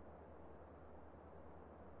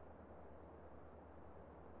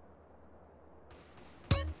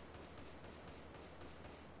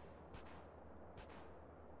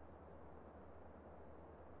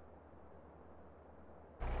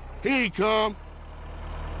 Here he come.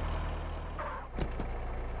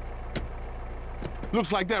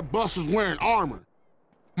 Looks like that buster's wearing armor.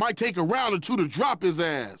 Might take a round or two to drop his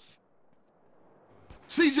ass.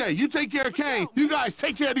 CJ, you take care of Kane. You guys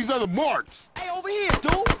take care of these other marks. Hey, over here,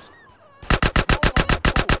 dude!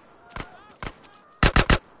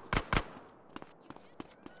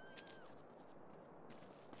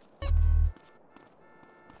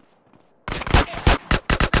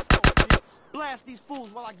 Blast these fools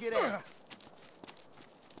while I get at them.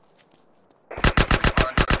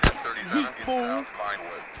 Weak fool!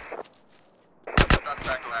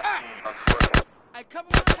 Hey, cover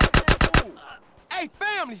my ass, that fool! Hey,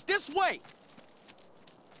 families, this way!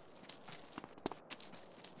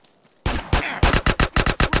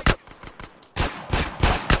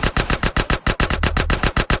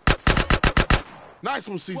 Nice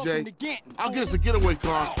one, CJ. I'll get us the getaway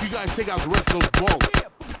car. You guys take out the rest of those balls.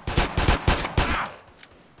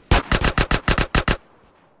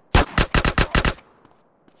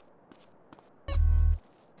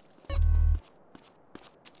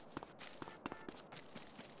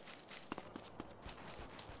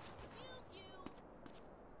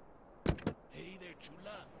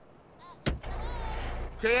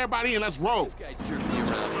 Okay, everybody in, let's roll. This guy jerked me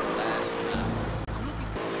around his last time.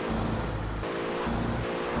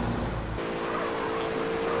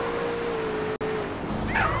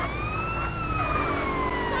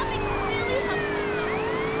 Something really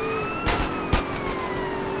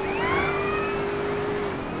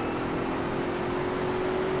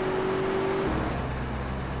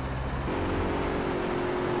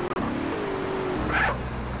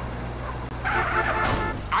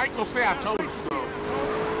I ain't gonna say I told you so.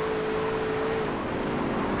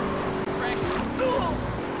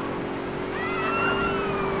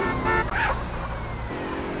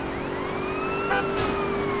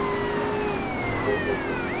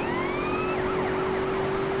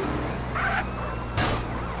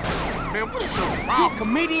 Man, what is your problem? You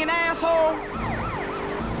comedian asshole!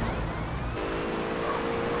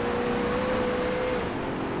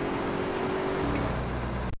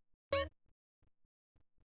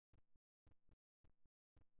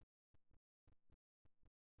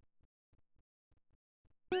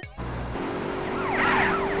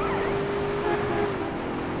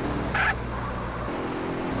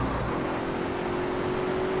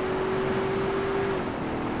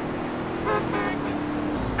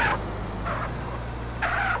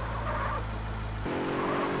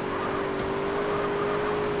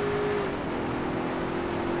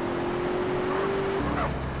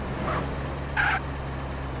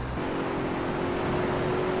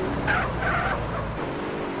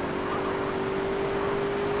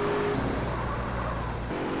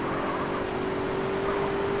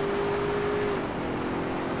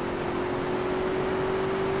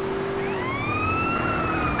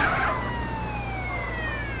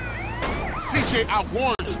 CJ, I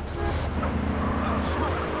warned you.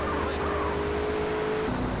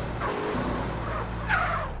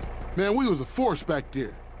 Man, we was a force back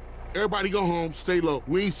there. Everybody go home, stay low.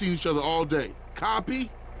 We ain't seen each other all day. Copy?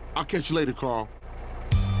 I'll catch you later, Carl.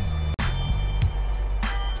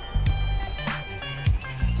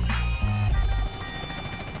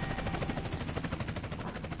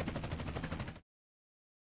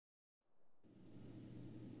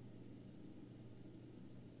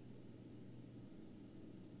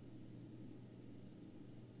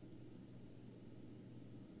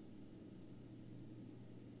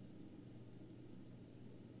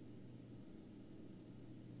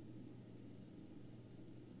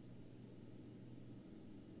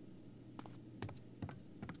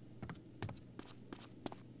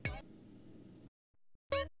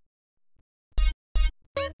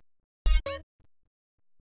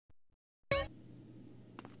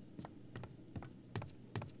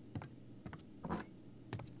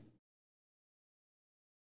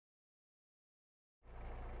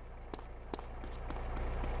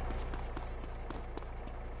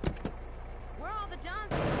 Where are all the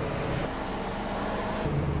Johns?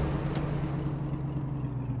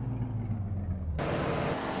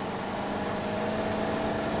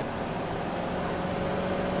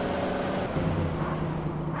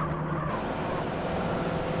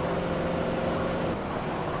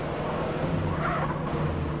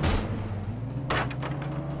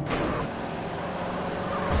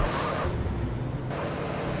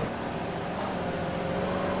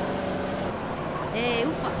 Hey,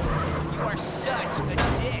 Ufa. You are such a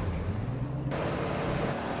dick.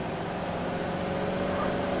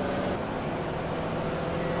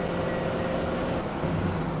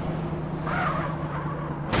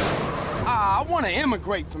 I want to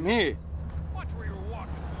immigrate from here. Watch where you're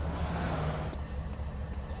walking.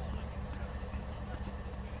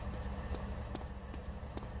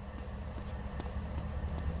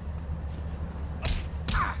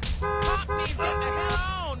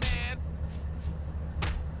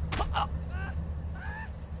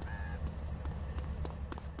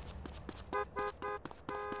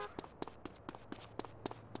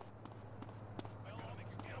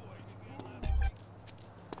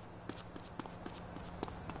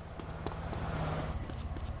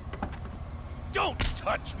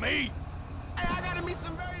 touch me! Hey, I gotta meet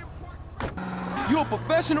some very important... You a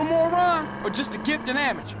professional moron or just a gifted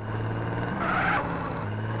amateur?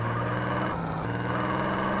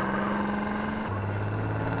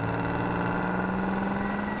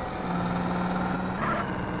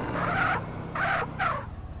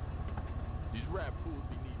 These rap fools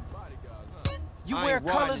be needing bodyguards, huh? You I wear ain't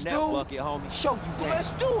riding colors, that dude? bucket, homie. Show you Well, that.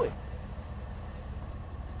 let's do it.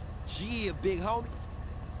 Yeah, big homie.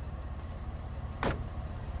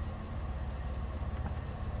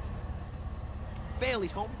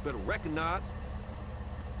 Families, homie, better recognize.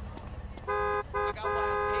 I got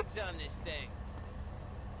wild pigs on this thing.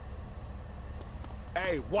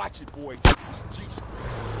 Hey, watch it, boy. It's G-Street.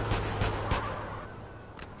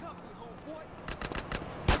 Company,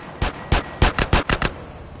 homeboy.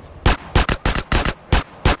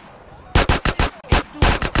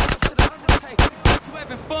 You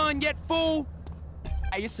having fun yet, fool?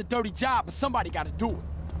 Hey, it's a dirty job, but somebody gotta do it.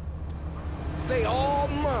 They all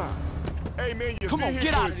mine. Hey, man, your Come on,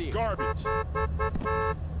 vehicle get out of is here. garbage.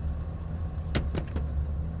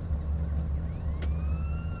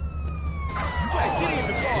 Hey, get in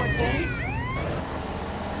the car, fool.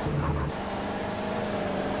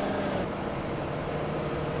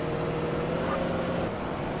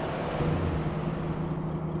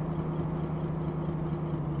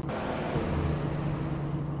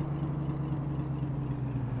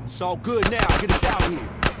 It's all good now. Get us out here.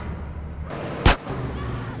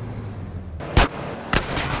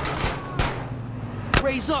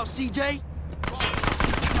 Raise up, CJ.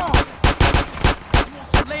 Oh. You want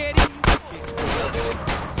some lead in you?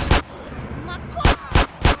 My car!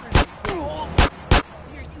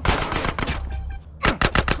 Here you go.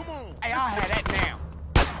 Come on. Hey, I'll have that now.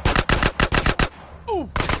 Ooh.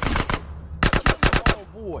 Kill your old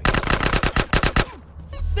boy.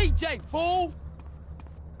 CJ, fool.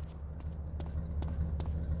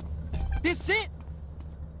 This it?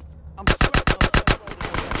 I'm straight.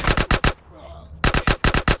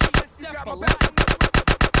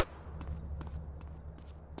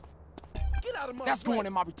 Get out of my That's way. going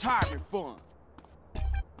in my retirement fund.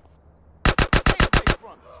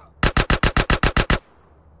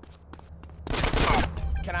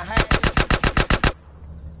 Can I have it?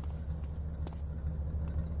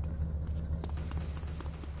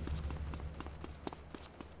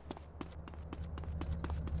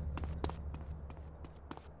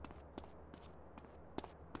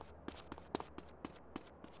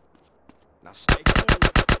 Now stay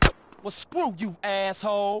cool. Well, screw you,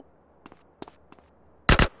 asshole.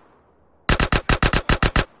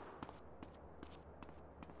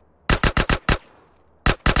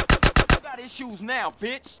 You got issues now,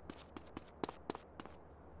 bitch.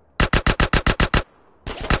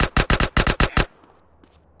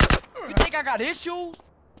 You think I got issues?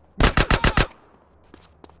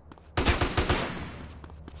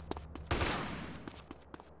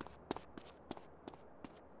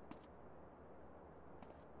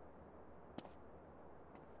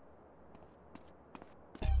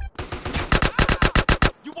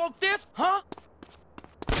 You want this, huh?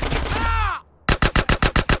 Ah!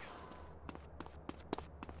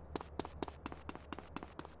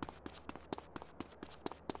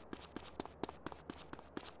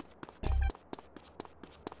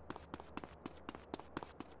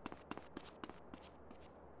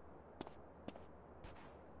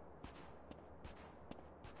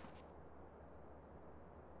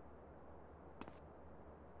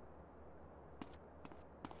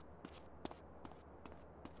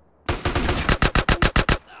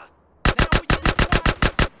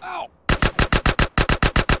 Ow!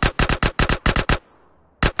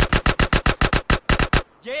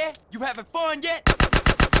 Yeah? You having fun yet?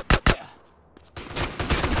 Yeah.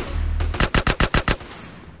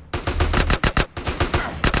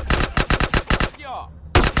 Yeah.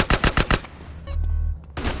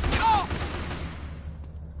 Oh!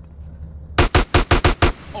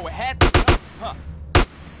 Oh, it had to be, huh?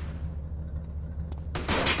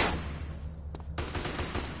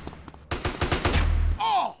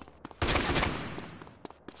 Oh!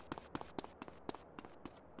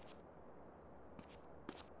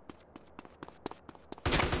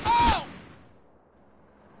 Oh!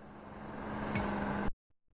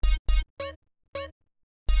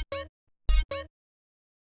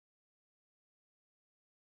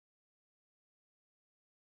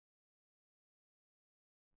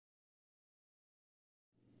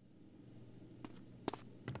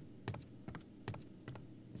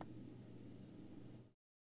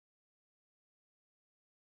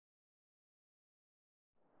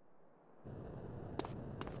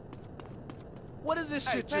 What is this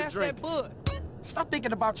Hey, shit you're pass drinking? that bud. Stop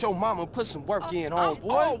thinking about your mama and put some work in, I'm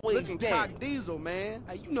homeboy. always Looking cock dead. diesel, man.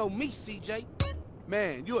 Hey, you know me, CJ.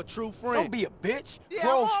 Man, you a true friend. Don't be a bitch. Yeah,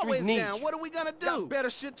 Grove I'm Street always needs down. you. What are we gonna do? Got better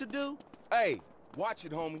shit to do? Hey, watch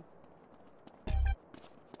it, homie.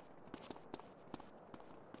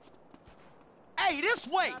 Hey, this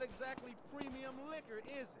way! Not exactly premium liquor,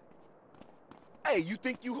 is it? Hey, you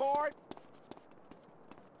think you hard?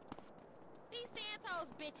 These Santos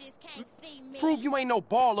bitches can't see me. Prove you ain't no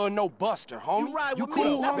baller or no buster, homie. You ride You with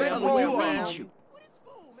cool, me. homie? Better Grove when you needs around. you. What is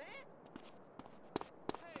fool, man?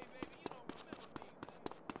 Hey, baby, you don't remember me.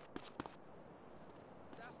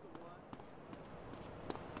 That's the one.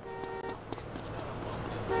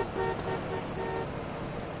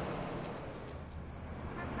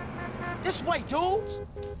 This way, dudes.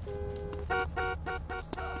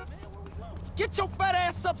 Get your fat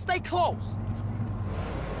ass up, stay close.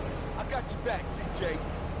 I got your back, CJ.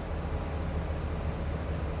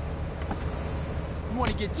 You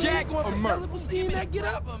wanna get jacked or murdered? Seeing that get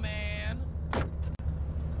up, man.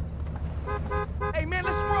 Hey, man,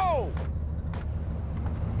 let's roll.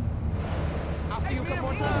 I'll see you a couple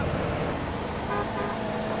more times.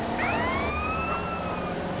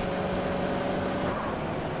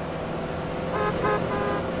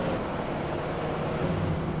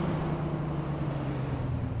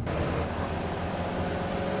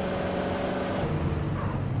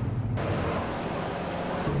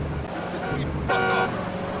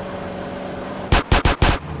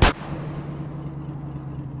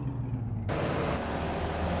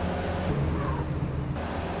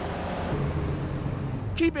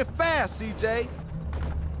 Keep it fast, CJ.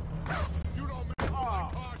 You don't make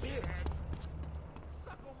car shit.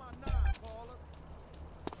 Suck on my nine, Paula.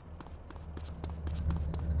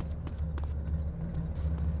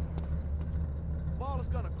 Baller's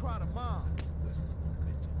gonna cry to mom.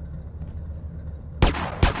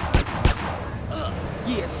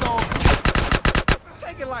 Yeah, so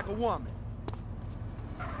Take it like a woman.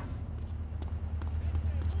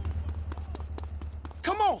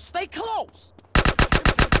 come on, stay close.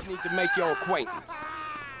 Need to make your acquaintance.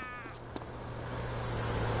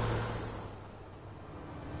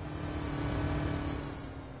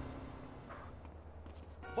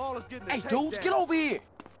 Baller's getting the Hey, takedown. dudes, get over here.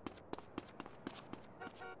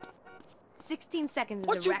 16 seconds is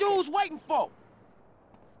What a you record. dudes waiting for?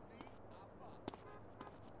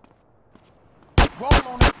 Roll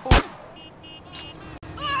on that fool.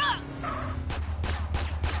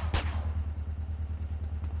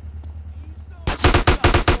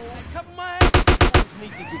 Cover my ass.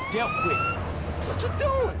 Need to get dealt with. What you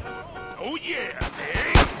doing? Oh yeah,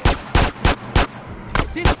 hey.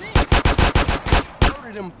 Didn't see it.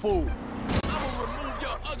 Murder them fools. I'm gonna remove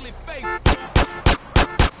your ugly face.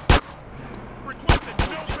 Requesting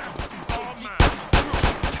no weapons. All mine.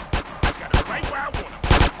 I got it right where I want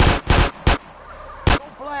it.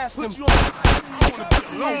 Don't blast them. Put you on. I want to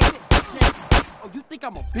be alone. Oh, you think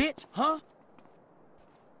I'm a bitch, huh?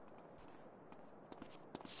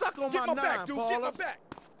 Suck on Get my my nine, back, dude. Paula. Get my back.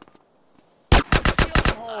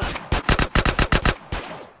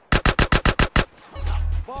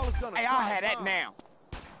 Baller's gonna Hey, cry I'll have to that mom. now.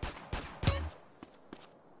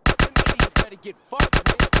 Them idiots better get fucked,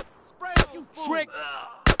 man. Spray on You fool. tricks.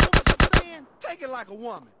 What was you saying? Take it like a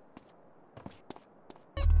woman.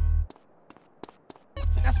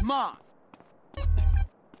 That's mine.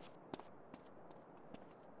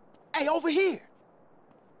 Hey, over here.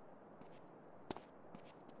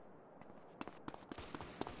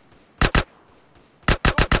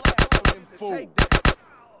 Don't blast on them fools. Take that.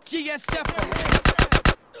 GSF.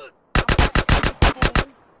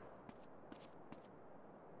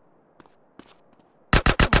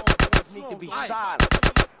 Need to be silent.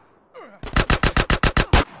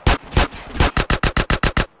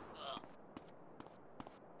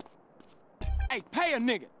 Hey, pay a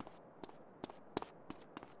nigga.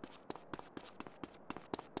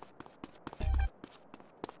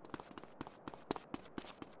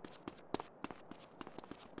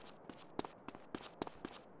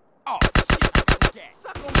 Oh, shit, I got the gas.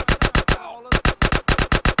 Suck on my nine, Paula.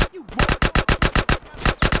 You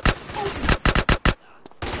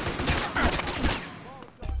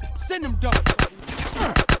send them dogs.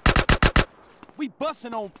 We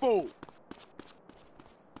bustin' on fool.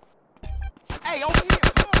 Hey, over here,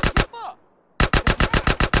 come on, keep up.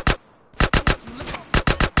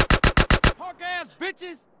 Punk ass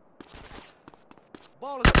bitches.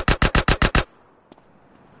 Baller's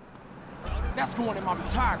That's going in my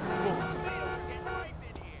retirement book.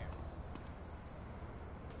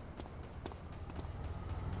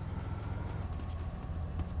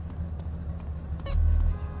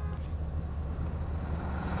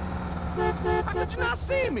 I you not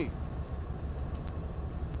see me?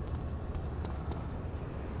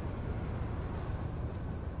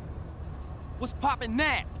 What's poppin'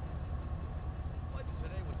 now?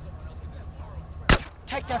 Today when someone else can get borrowed.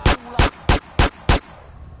 Take that fool out.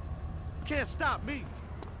 Can't stop me.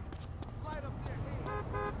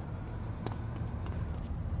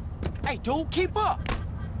 Hey, dude, keep up.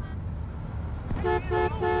 Hey,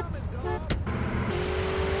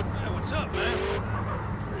 what's up, man?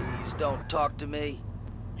 Please don't talk to me.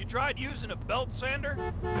 You tried using a belt sander?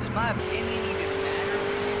 Does my opinion even matter?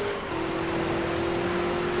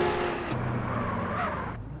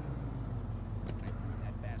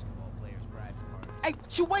 That basketball player's gripes are... Hey,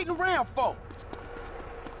 what you waiting around for?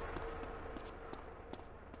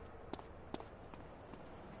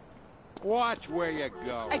 Watch where you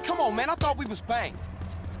go. Hey, come on, man. I thought we was bang.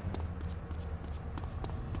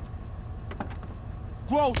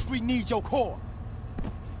 Grove Street needs your core.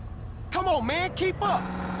 Come on, man. Keep up.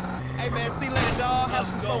 Hey, man, see later, dog. Have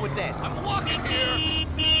some fun with that. I'm walking here!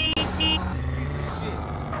 Piece of shit.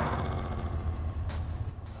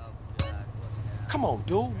 Oh, God, what now? Come on,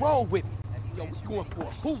 dude. Roll with me. Yo, we going for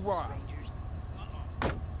a hoorah.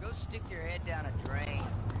 Go stick your head down a drain.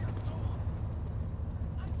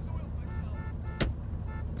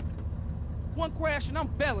 One crash and I'm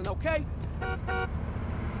bailing, okay?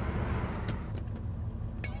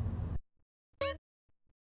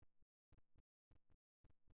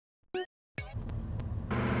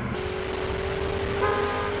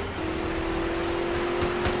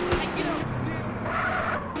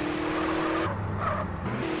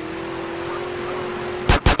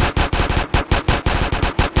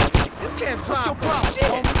 You can't What's your stop problem, shit.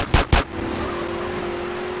 homie?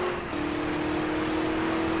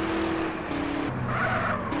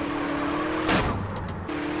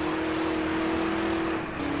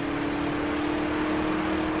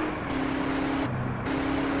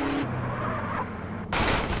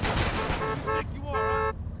 You all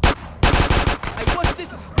right? Hey, what's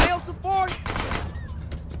this, a snail safari?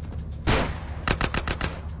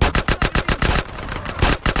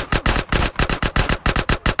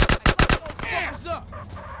 Hands up.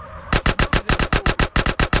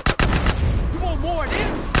 You want more of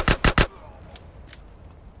this?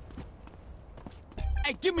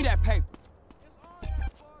 Hey, give me that paper.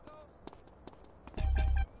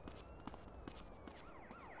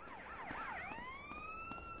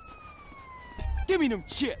 Give me them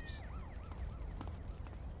chips.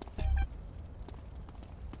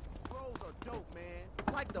 Bros are dope,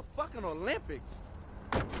 man. Like the fucking Olympics.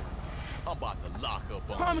 I'm about to lock up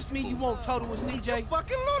on Promise this me you fool. won't total with CJ.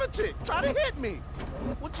 Fucking lunatic. Try to hit me.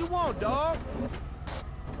 What you want, dog?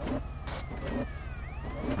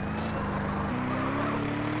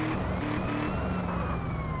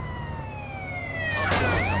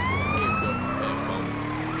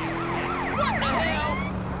 What the hell?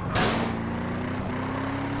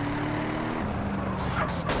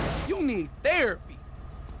 You need therapy.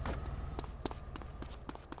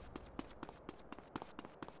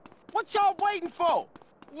 What y'all waiting for?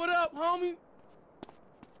 What up, homie?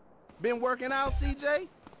 Been working out, CJ?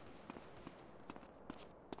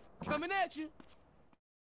 Coming at you.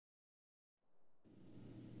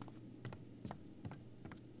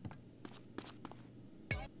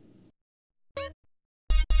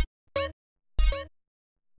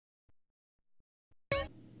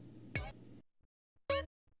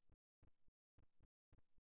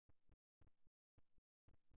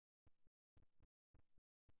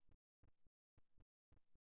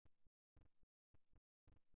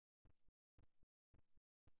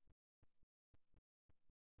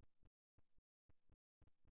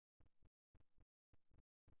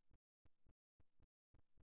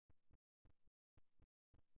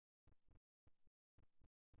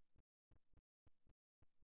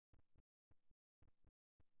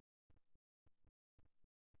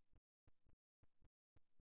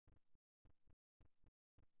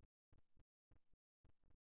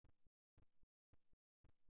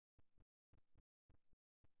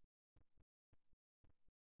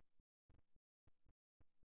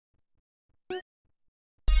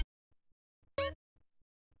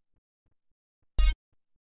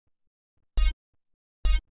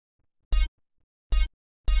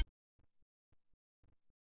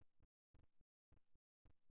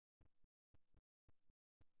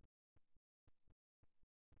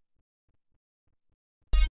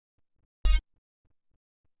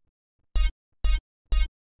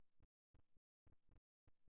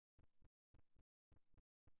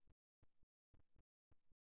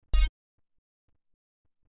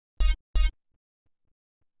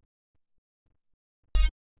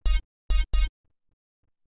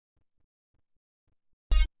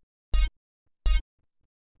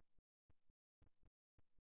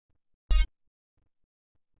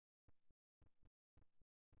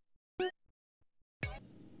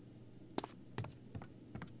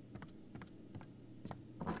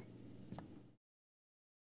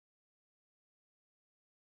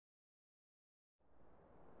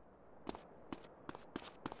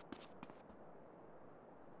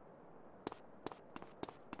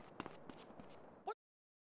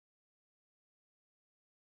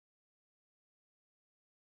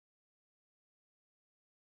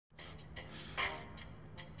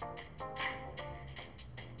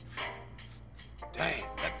 Damn,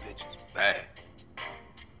 that bitch is bad.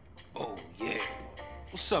 Oh, yeah.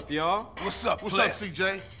 What's up, y'all? What's up, What's up,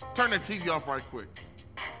 CJ? Turn that TV off right quick.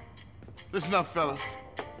 Listen up, fellas.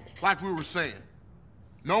 Like we were saying,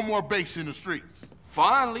 no more bakes in the streets.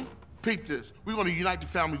 Finally. Peep this. We're gonna unite the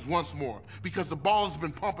families once more because the ballers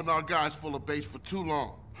been pumping our guys full of base for too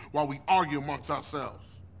long while we argue amongst ourselves.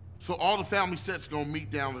 So all the family sets gonna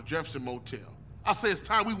meet down at the Jefferson Motel. I say it's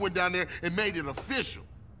time we went down there and made it official.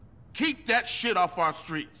 Keep that shit off our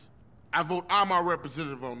streets. I vote I'm our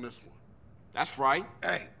representative on this one. That's right.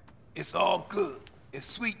 Hey, it's all good. If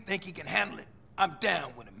Sweet think he can handle it, I'm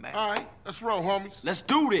down with him, man. All right, let's roll, homies. Let's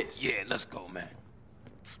do this. Yeah, let's go, man.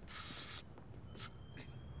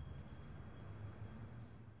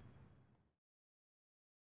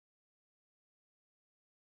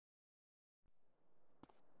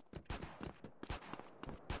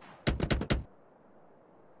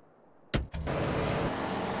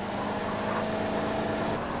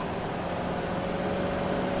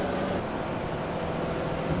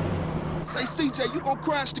 Say, CJ, you gonna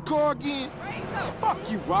crash the car again? Fuck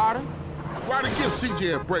you, Ryder. Ryder, give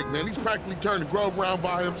CJ a break, man. He's practically turned the Grove around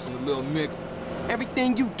by him, the little nigga.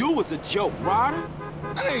 Everything you do is a joke, Ryder.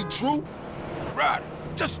 That ain't true. Ryder,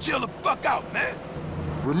 just chill the fuck out, man.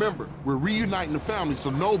 Remember, we're reuniting the family, so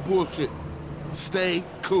no bullshit. Stay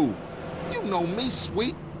cool. You know me,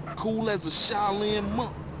 Sweet. Cool as a Shaolin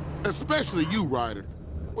monk. Especially you, Ryder.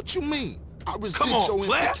 What you mean? I resent Come on, your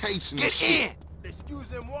player. implication and Get shit. in.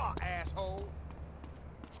 Excusez-moi, asshole.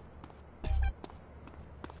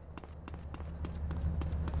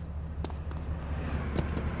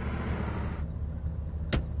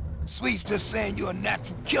 Sweet's just saying you're a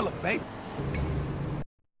natural killer, baby.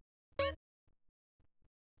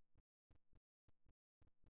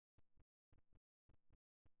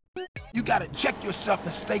 You gotta check yourself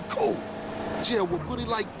and stay cool. Jill, we'll put it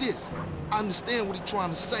like this. I understand what he's trying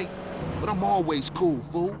to say, but I'm always cool,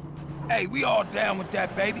 fool. Hey, we all down with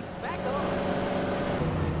that, baby. Back up.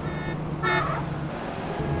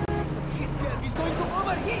 Shit, girl, he's going to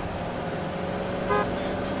overheat.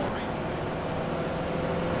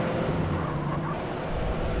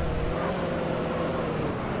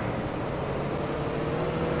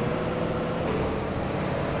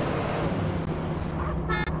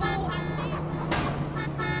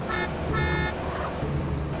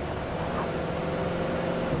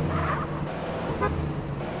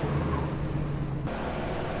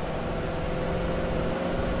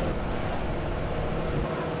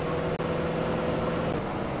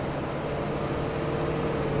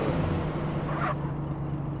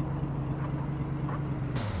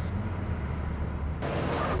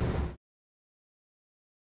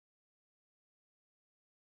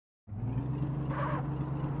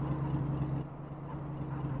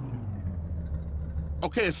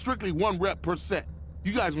 Okay, it's strictly 1 rep per set.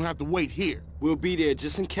 You guys gonna have to wait here. We'll be there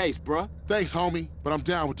just in case, bruh. Thanks, homie, but I'm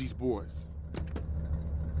down with these boys.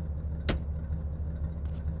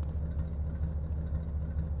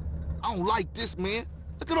 I don't like this, man.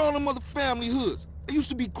 Look at all them other family hoods. They used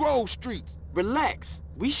to be Grove Streets. Relax.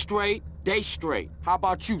 We straight, they straight. How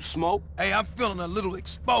about you, Smoke? Hey, I'm feeling a little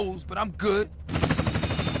exposed, but I'm good. This is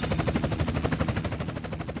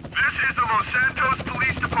the Los Santos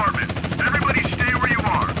Police Department. Everybody stay where you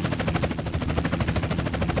are.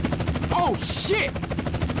 Oh, shit!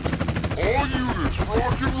 All units,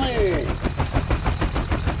 rock and roll!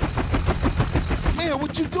 Man,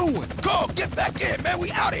 what you doing? Go, get back in, man.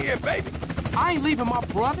 We out of here, baby. I ain't leaving my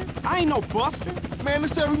brother. I ain't no buster. Man,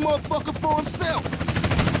 it's every motherfucker for himself.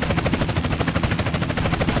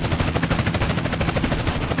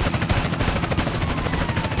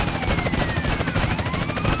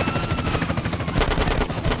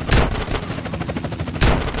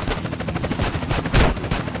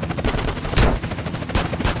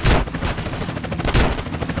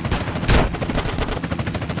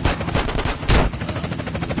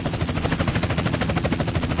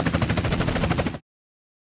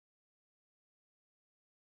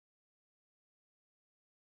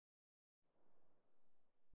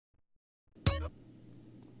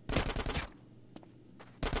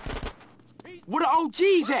 Where the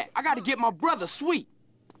OGs at? I gotta get my brother, Sweet.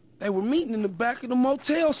 They were meeting in the back of the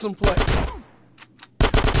motel someplace.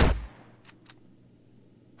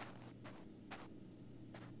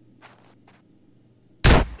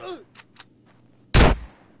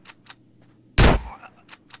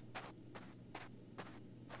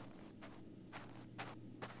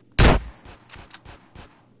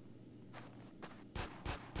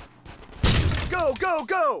 Go, go,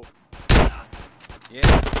 go!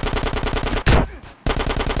 Yeah.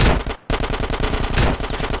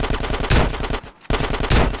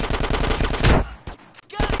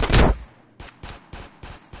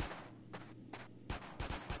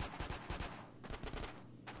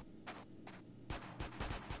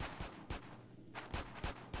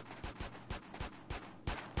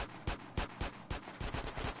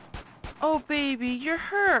 Oh, baby, you're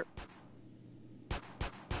hurt.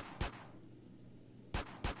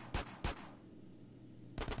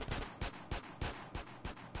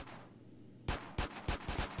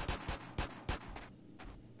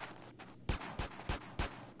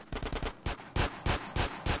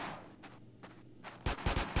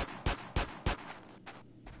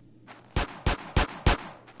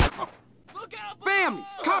 Families!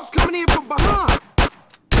 Cops coming in from behind!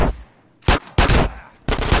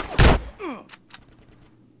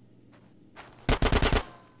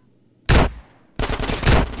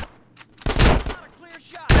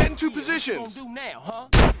 Get into positions! What you gonna do now, huh?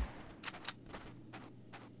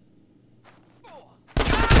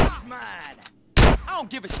 Mine. I don't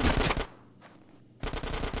give a shit.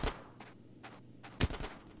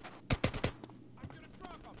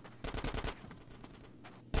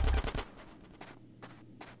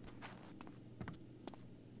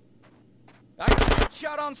 I got a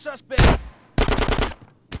shot on suspect.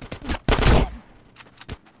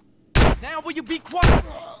 Now will you be quiet?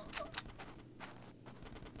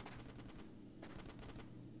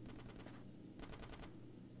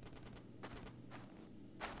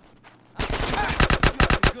 You having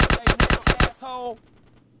a good day now, asshole?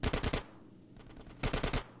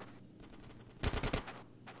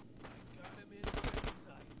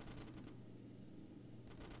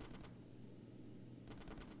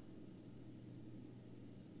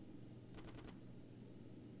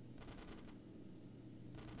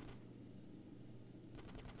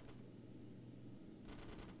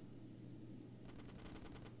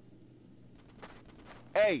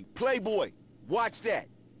 Hey, Playboy, watch that.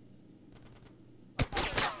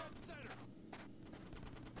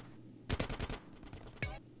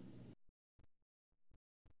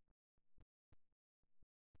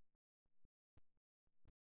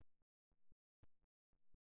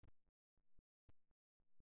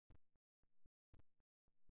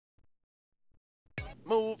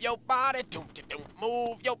 Move your body,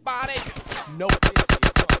 move your body. No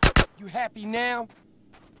biscuits, huh? You happy now?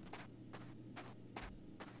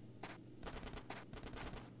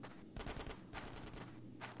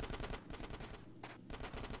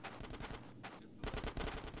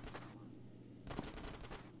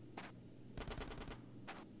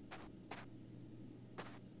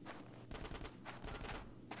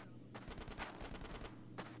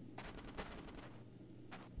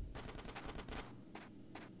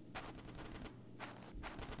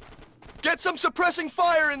 Get some suppressing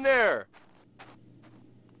fire in there!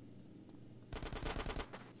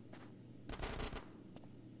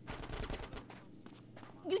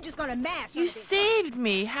 You just gonna mash You on this. saved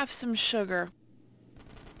me. Have some sugar.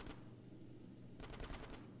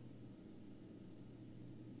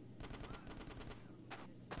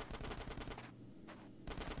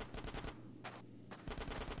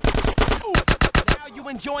 Ooh, now you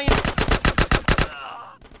enjoying it?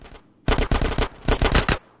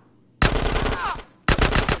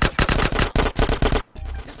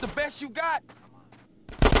 It's the best you got?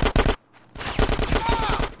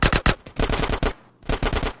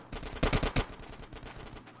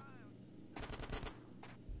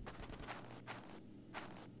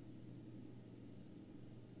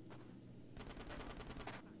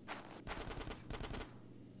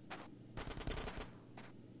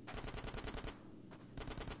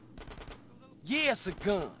 Yeah, it's a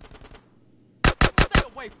gun. Stay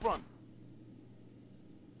away from me.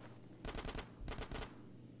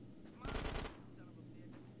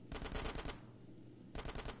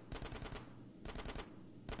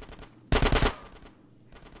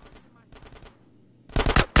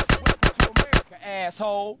 Welcome to America,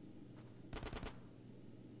 asshole.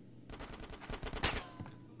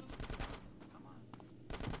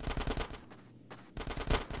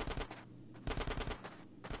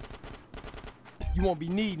 You won't be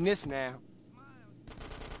needing this now.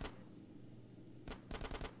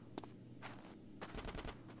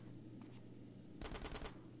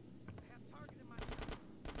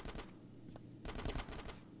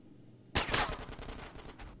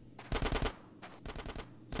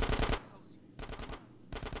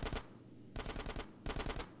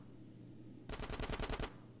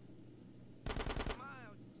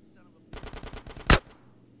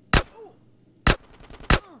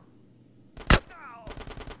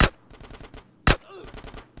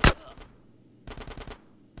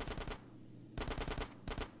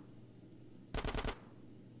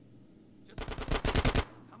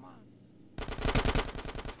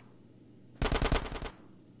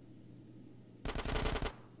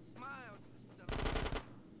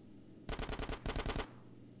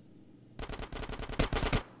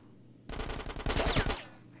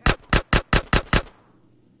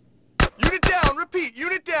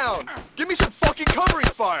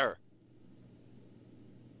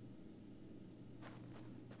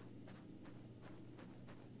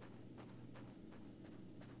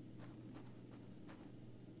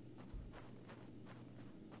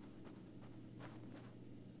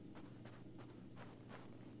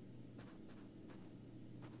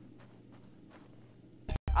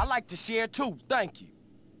 I like to share too, thank you.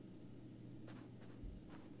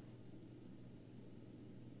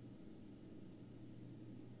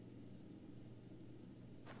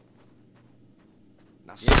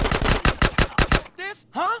 Now this,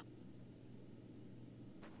 huh?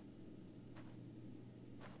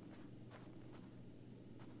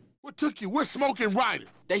 What took you? We're smoking Ryder.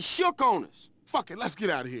 They shook on us. Fuck it, let's get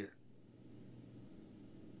out of here.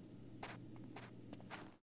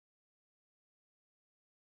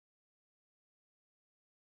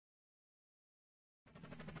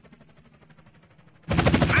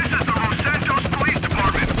 This is the Los Santos Police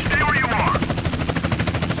Department. Stay where you are.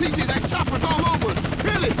 CJ, that chopper's all over us.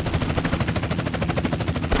 Hit it!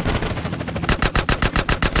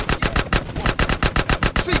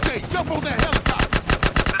 CJ, jump on that helicopter.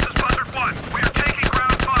 This is Buzzard 1. We are taking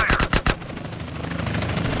ground fire.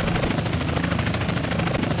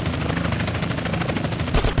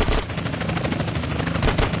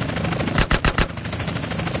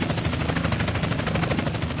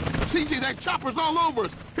 CJ, that chopper's all over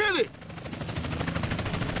us. Hit it!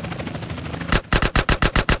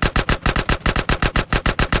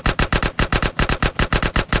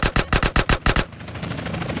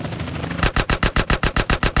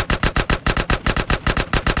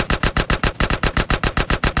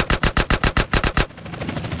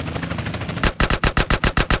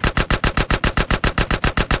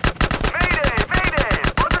 Mayday! Mayday!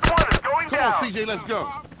 Buzzard 1 is going Come down. on, CJ, let's go.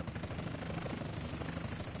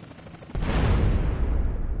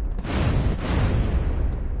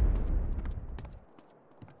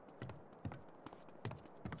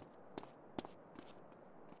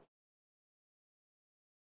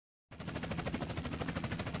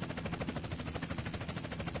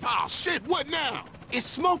 Oh, shit, what now? It's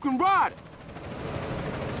smoking Ryder.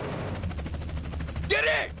 Get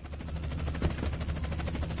in!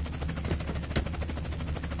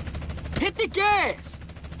 Hit the gas.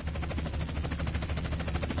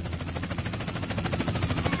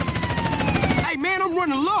 Hey, man, I'm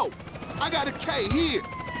running low. I got a K here.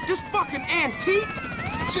 This fucking antique.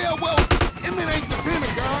 Yeah, well, Emmett ain't the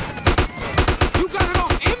Pentagon. You got it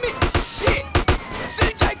off Emmett? Shit.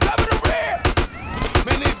 CJ, cover the rear!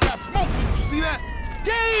 Man, they've got smoke. Did you see that?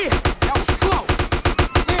 Damn, that was close.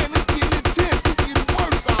 Man, it's getting intense. It's getting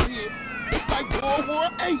worse out here. It's like World War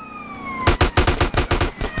VIII.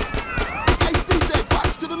 Hey, CJ,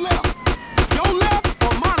 watch to the left. Your left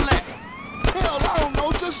or my left? Hell, I don't know.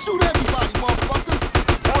 Just shoot everybody, motherfucker.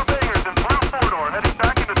 More bangers in Blue Corridor heading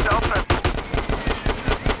back into South Central.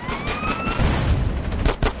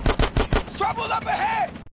 Trouble up ahead.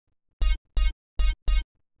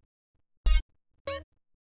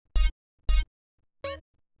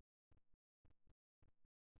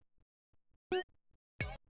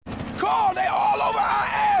 Carl, they all over our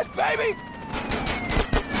ass, baby!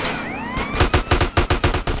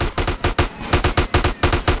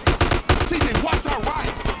 CJ, watch our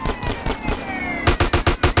right.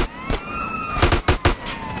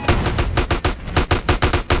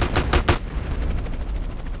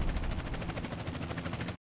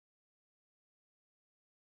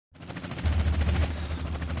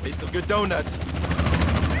 Taste of good donuts.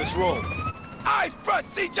 Let's roll. Eyes front,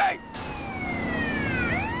 CJ!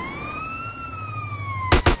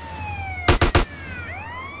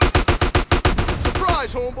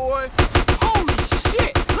 Surprise, homeboy! Holy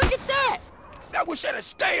shit, look at that! Now we should have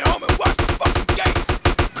stayed home and watched the fucking game.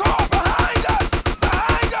 Carl, behind us!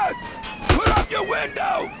 Behind us! Put up your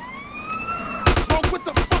window! Smoke, what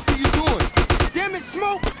the fuck are you doing? Damn it,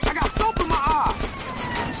 Smoke, I got soap in my eye.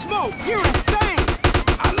 Smoke, you're insane.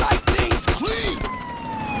 I like things clean!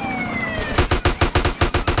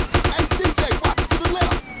 Hey, CJ, watch to the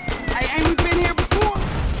left! Hey, ain't we been here before?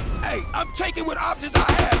 Hey, I'm taking what options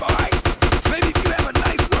I have, alright? Maybe if you have a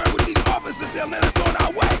nice word with these officers, they'll let us on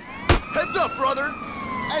our way. Heads up, brother!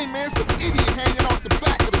 Hey, man, some idiot hanging off the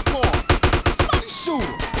back of the car. Somebody shoot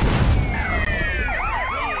him!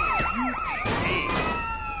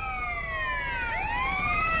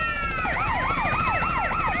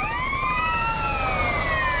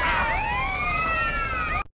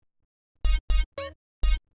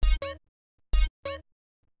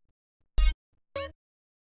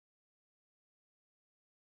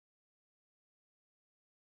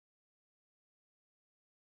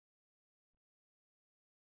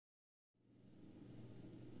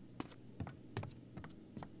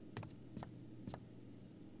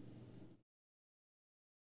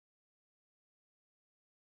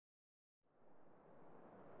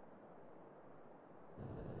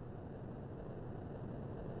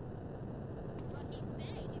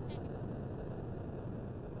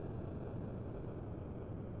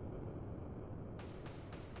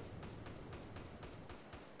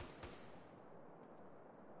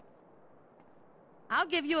 I'll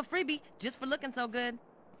give you a freebie just for looking so good.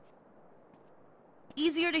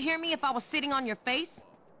 Easier to hear me if I was sitting on your face?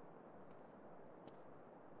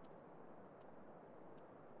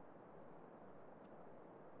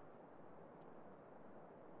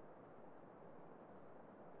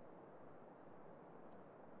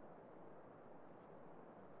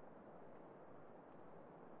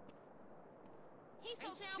 He's so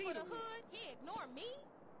down for the hood, he ignore me?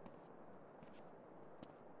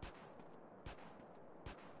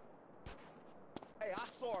 Hey, I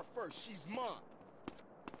saw her first. She's mine.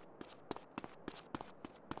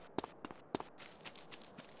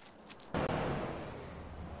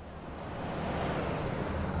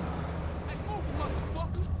 Hey, move,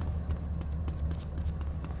 motherfucker!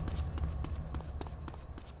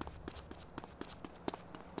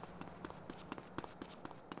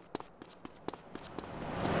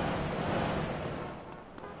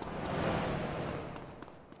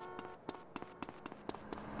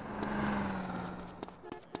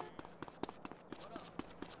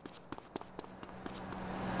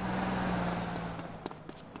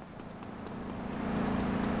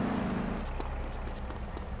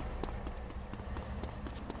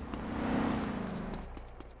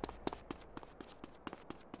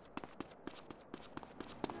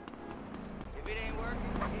 If it ain't working,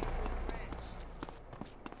 hit it with a wrench.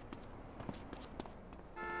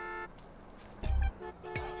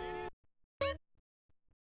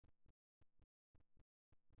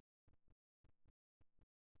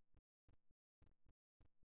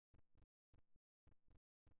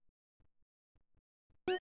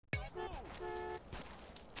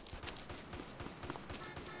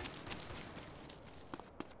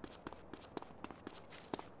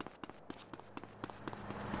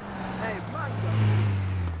 Hey, Blanco.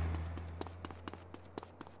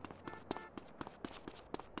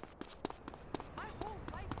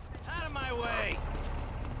 Out of my way!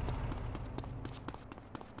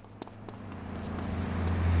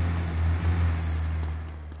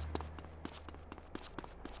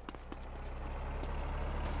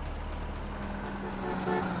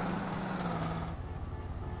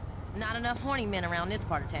 Not enough horny men around this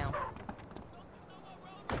part of town.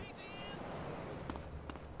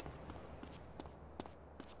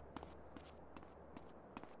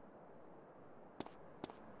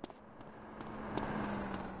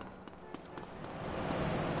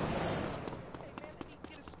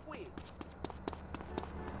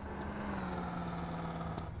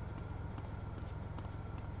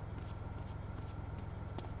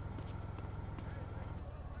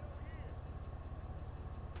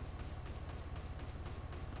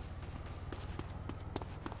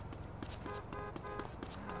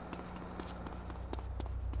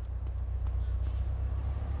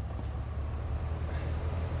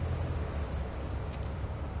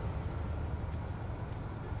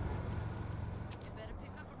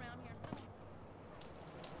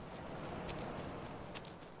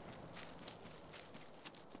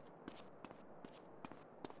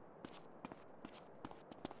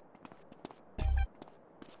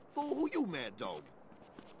 Fool, who you mad dog?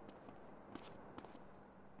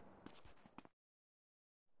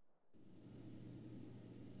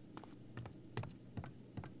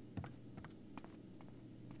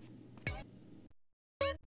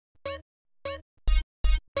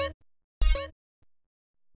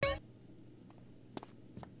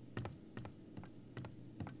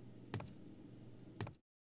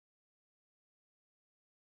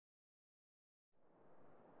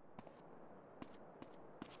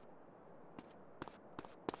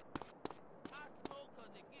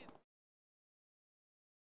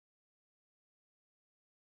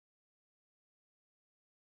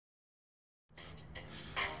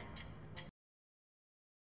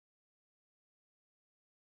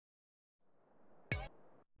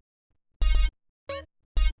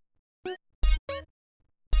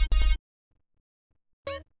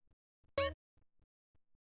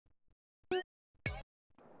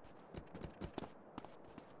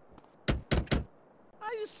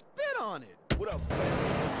 How you spit on it? What up,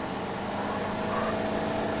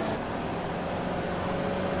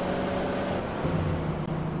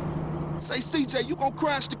 Say, CJ, you gonna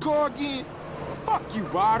crash the car again? Fuck you,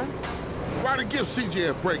 Ryder. Ryder, give CJ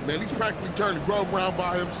a break, man. He's practically turned the grove around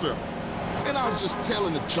by himself. And I was just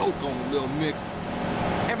telling a joke on the little nigga.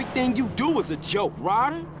 Everything you do is a joke,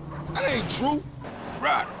 Ryder. That ain't true.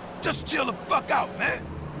 Ryder, just chill the fuck out, man.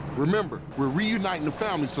 Remember, we're reuniting the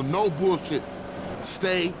family, so no bullshit.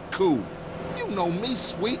 Stay cool. You know me,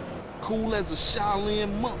 sweet. Cool as a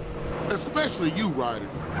Shaolin monk. Especially you, Ryder.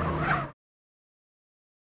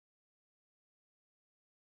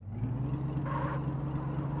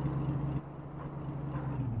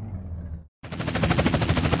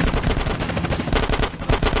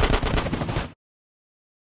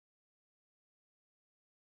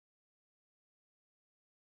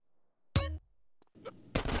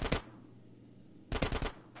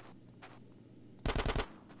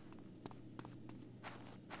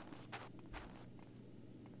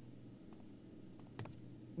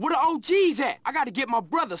 OGs at? I gotta get my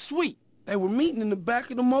brother Sweet. They were meeting in the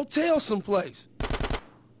back of the motel someplace.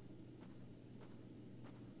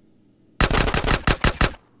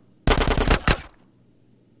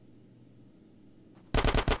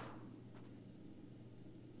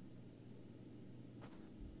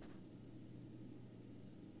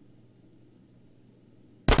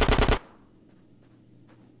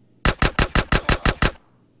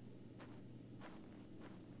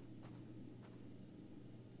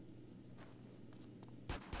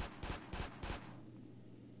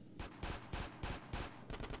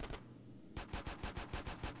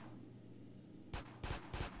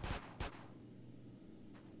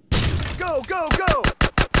 Go, go, go!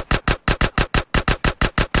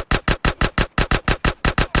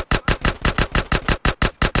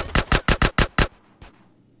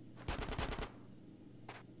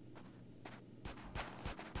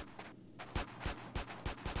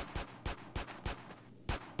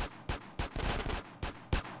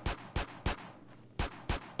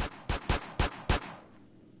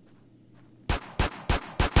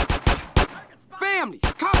 Families,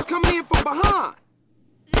 cops coming in from behind.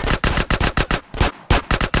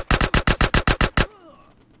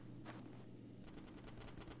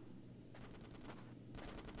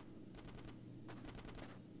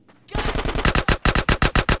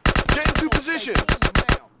 Get into position!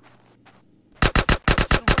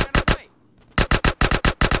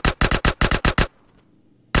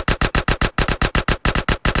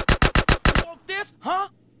 You want this, huh?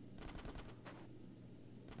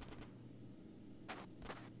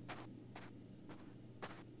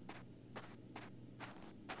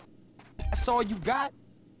 That's all you got?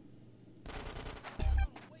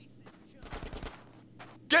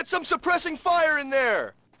 Get some suppressing fire in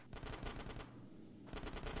there!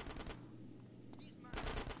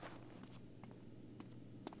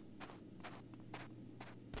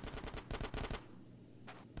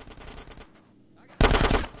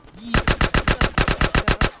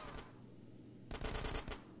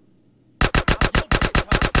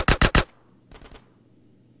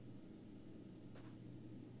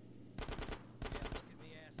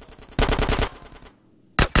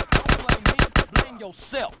 Blame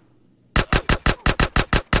yourself.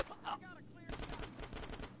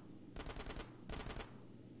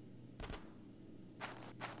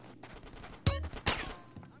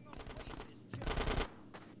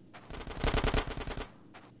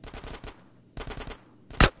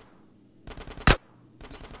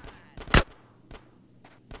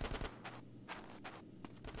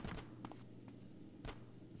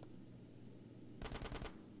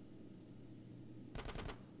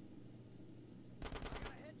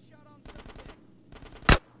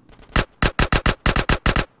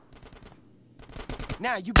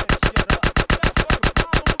 Now you better shut up.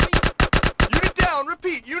 Unit down!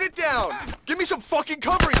 Repeat, unit down! Give me some fucking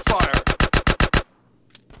covering fire!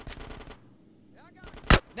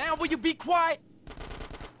 Now will you be quiet?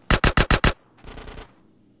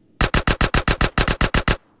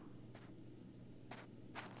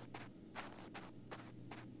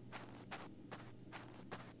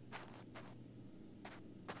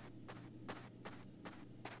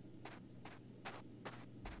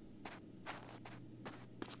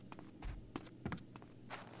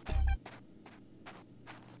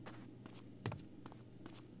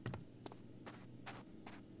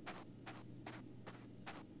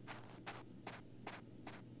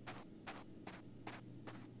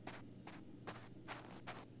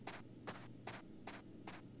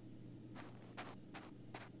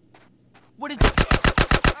 What did you...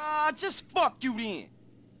 just fuck you then.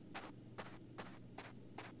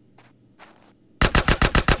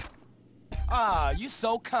 You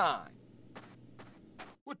so kind.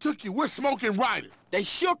 What took you? We're smoking Ryder. They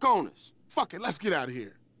shook on us. Fuck it, let's get out of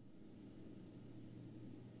here.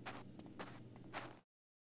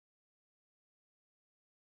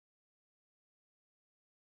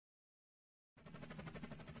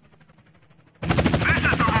 This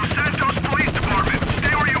is the Los Santos Police Department.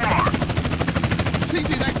 Stay where you are.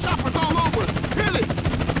 CJ, that chopper's all over us. Hit it!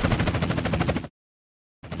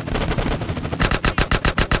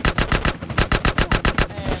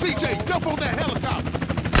 CJ, jump on that helicopter.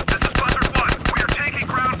 This is Buzzard 1. We are taking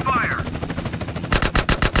ground fire.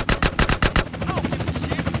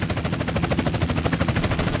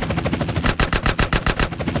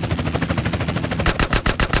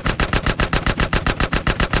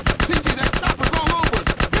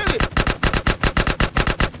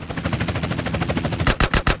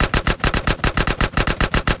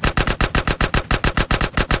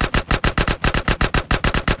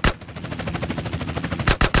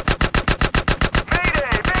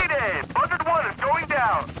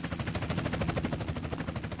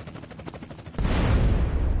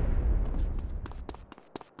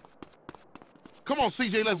 Come on,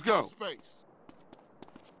 CJ, let's go. Space.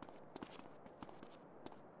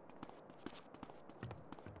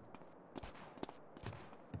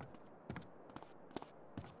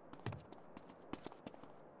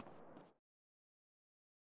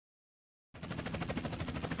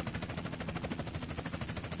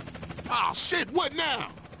 Oh, shit, what now?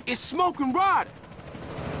 It's Smoke and Ryder.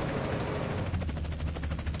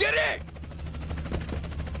 Get in!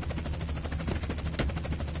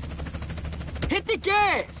 Hit the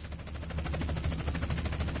gas!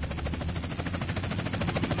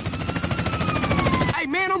 Hey,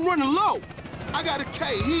 man, I'm running low. I got a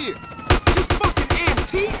K here. This fucking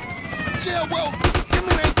antique? Yeah, well,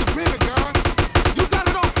 Emmett ain't the bigger gun. You got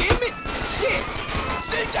it off Emmett? Shit!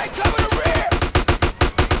 CJ, cover the rear!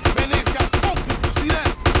 Man, they just got smoke. You see that?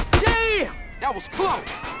 Damn! That was close.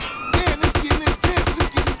 Man, it's getting intense. It's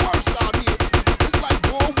getting worse out here. It's like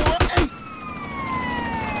World War VIII.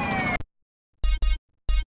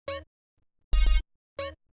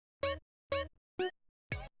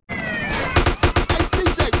 Hey,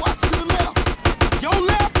 CJ, watch to the left. Your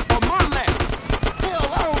left or my left? Hell,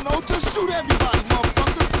 I don't know. Just shoot everybody,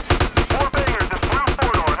 motherfucker. 4 bangers in blue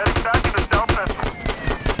corridor, heading back into South Central.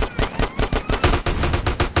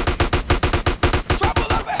 Trouble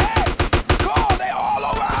up ahead! Carl, they all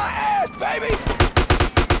over our ass, baby!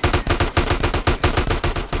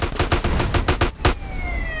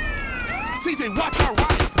 CJ, watch our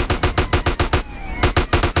right.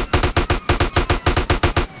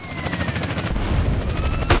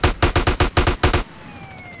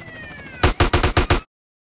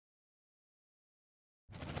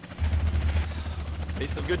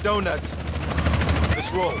 Taste of good donuts.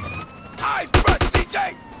 Let's roll. Eyes front,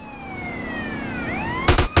 CJ!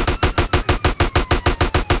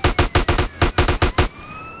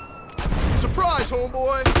 Surprise,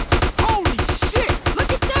 homeboy. Holy shit!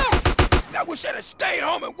 Look at that! Now we should have stayed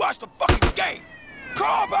home and watched the fucking game.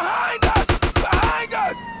 Carl, behind us! Behind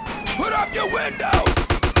us! Put up your windows!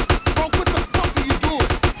 Smoke, what the fuck are you doing?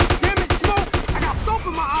 Damn it, Smoke! I got soap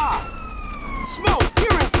in my eyes! Smoke,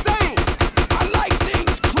 you're insane! I like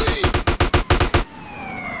things clean!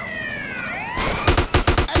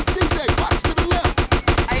 Hey, CJ, watch to the left.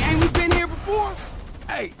 Hey, ain't we been here before?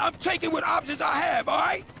 Hey, I'm taking what options I have, all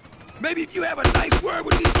right? Maybe if you have a nice word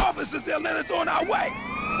with these officers, they'll let us on our way.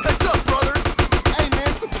 Heads up, brother. Hey,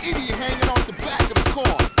 man, some idiot hanging off the back of the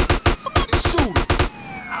car. Somebody shoot him.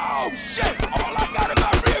 Oh, shit! All I got in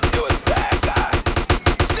my rear view is bad guys!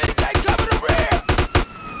 CJ, cover the rear!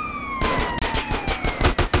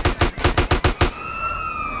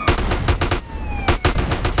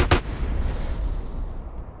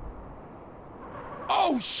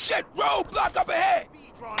 Oh, shit! Roadblock up ahead!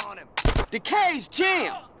 The K's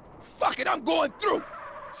jammed! Fuck it, I'm going through!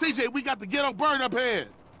 CJ, we got the ghetto bird up here.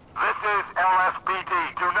 This is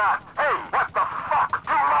LSPD. Do not. Hey, what the fuck?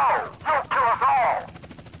 Too low. You'll kill us all.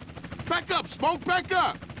 Back up, Smoke, back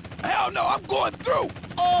up. Hell no, I'm going through!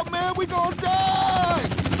 Oh, man, we gonna die.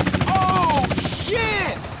 Oh,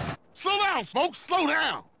 shit! Slow down, Smoke, slow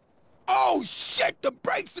down. Oh, shit! The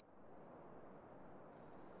brakes...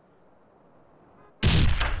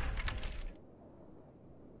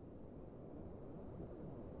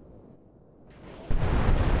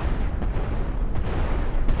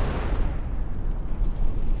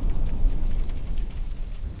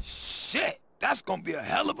 Shit! That's gonna be a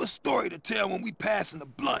hell of a story to tell when we pass in the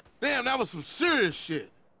blunt. Damn, that was some serious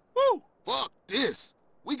shit. Woo! Fuck this.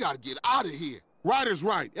 We gotta get out of here. Ryder's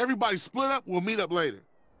right. Everybody split up. We'll meet up later.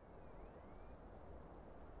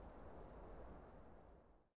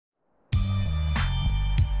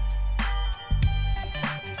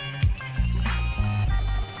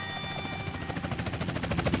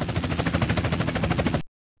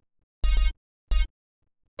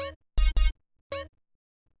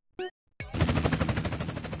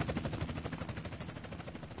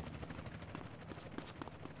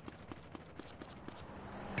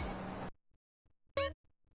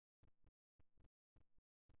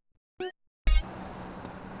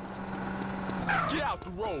 Get out the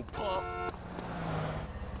road, punk!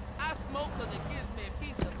 I smoke 'cause it gives me a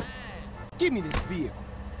peace of mind. Give me this vehicle.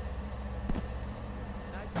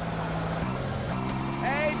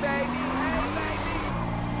 Hey, baby! Hey, baby!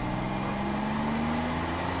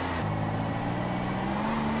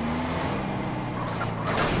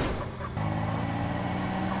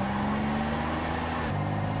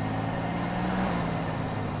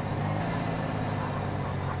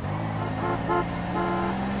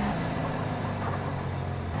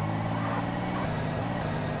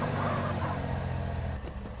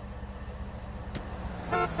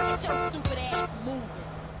 Get your stupid ass moving.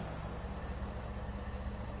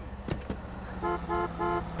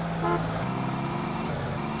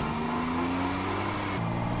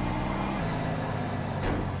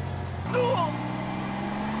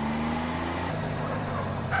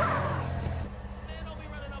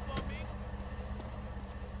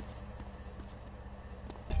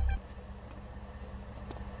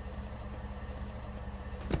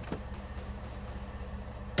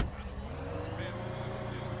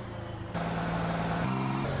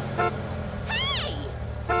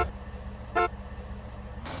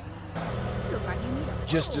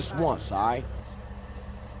 Just once, all right?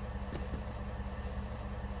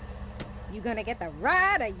 You're gonna get the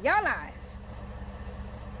ride of your life.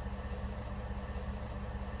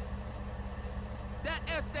 That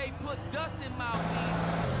essay put dust in my weed.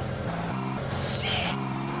 Shit!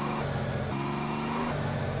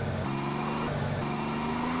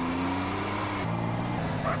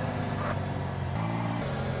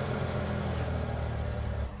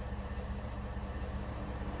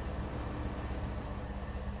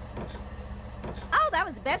 Oh, that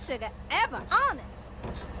was the best sugar ever, honest.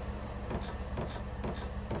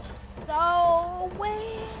 So wet.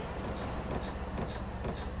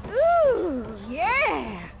 Ooh,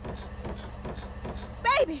 yeah.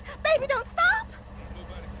 Baby, baby, don't stop.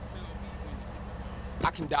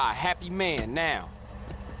 I can die a happy man now.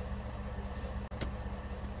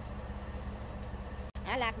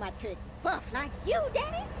 I like my tricks buff like you,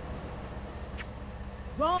 Daddy.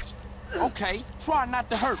 Wrong. Okay, try not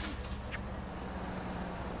to hurt me.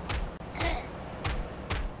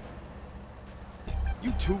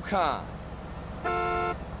 You too kind.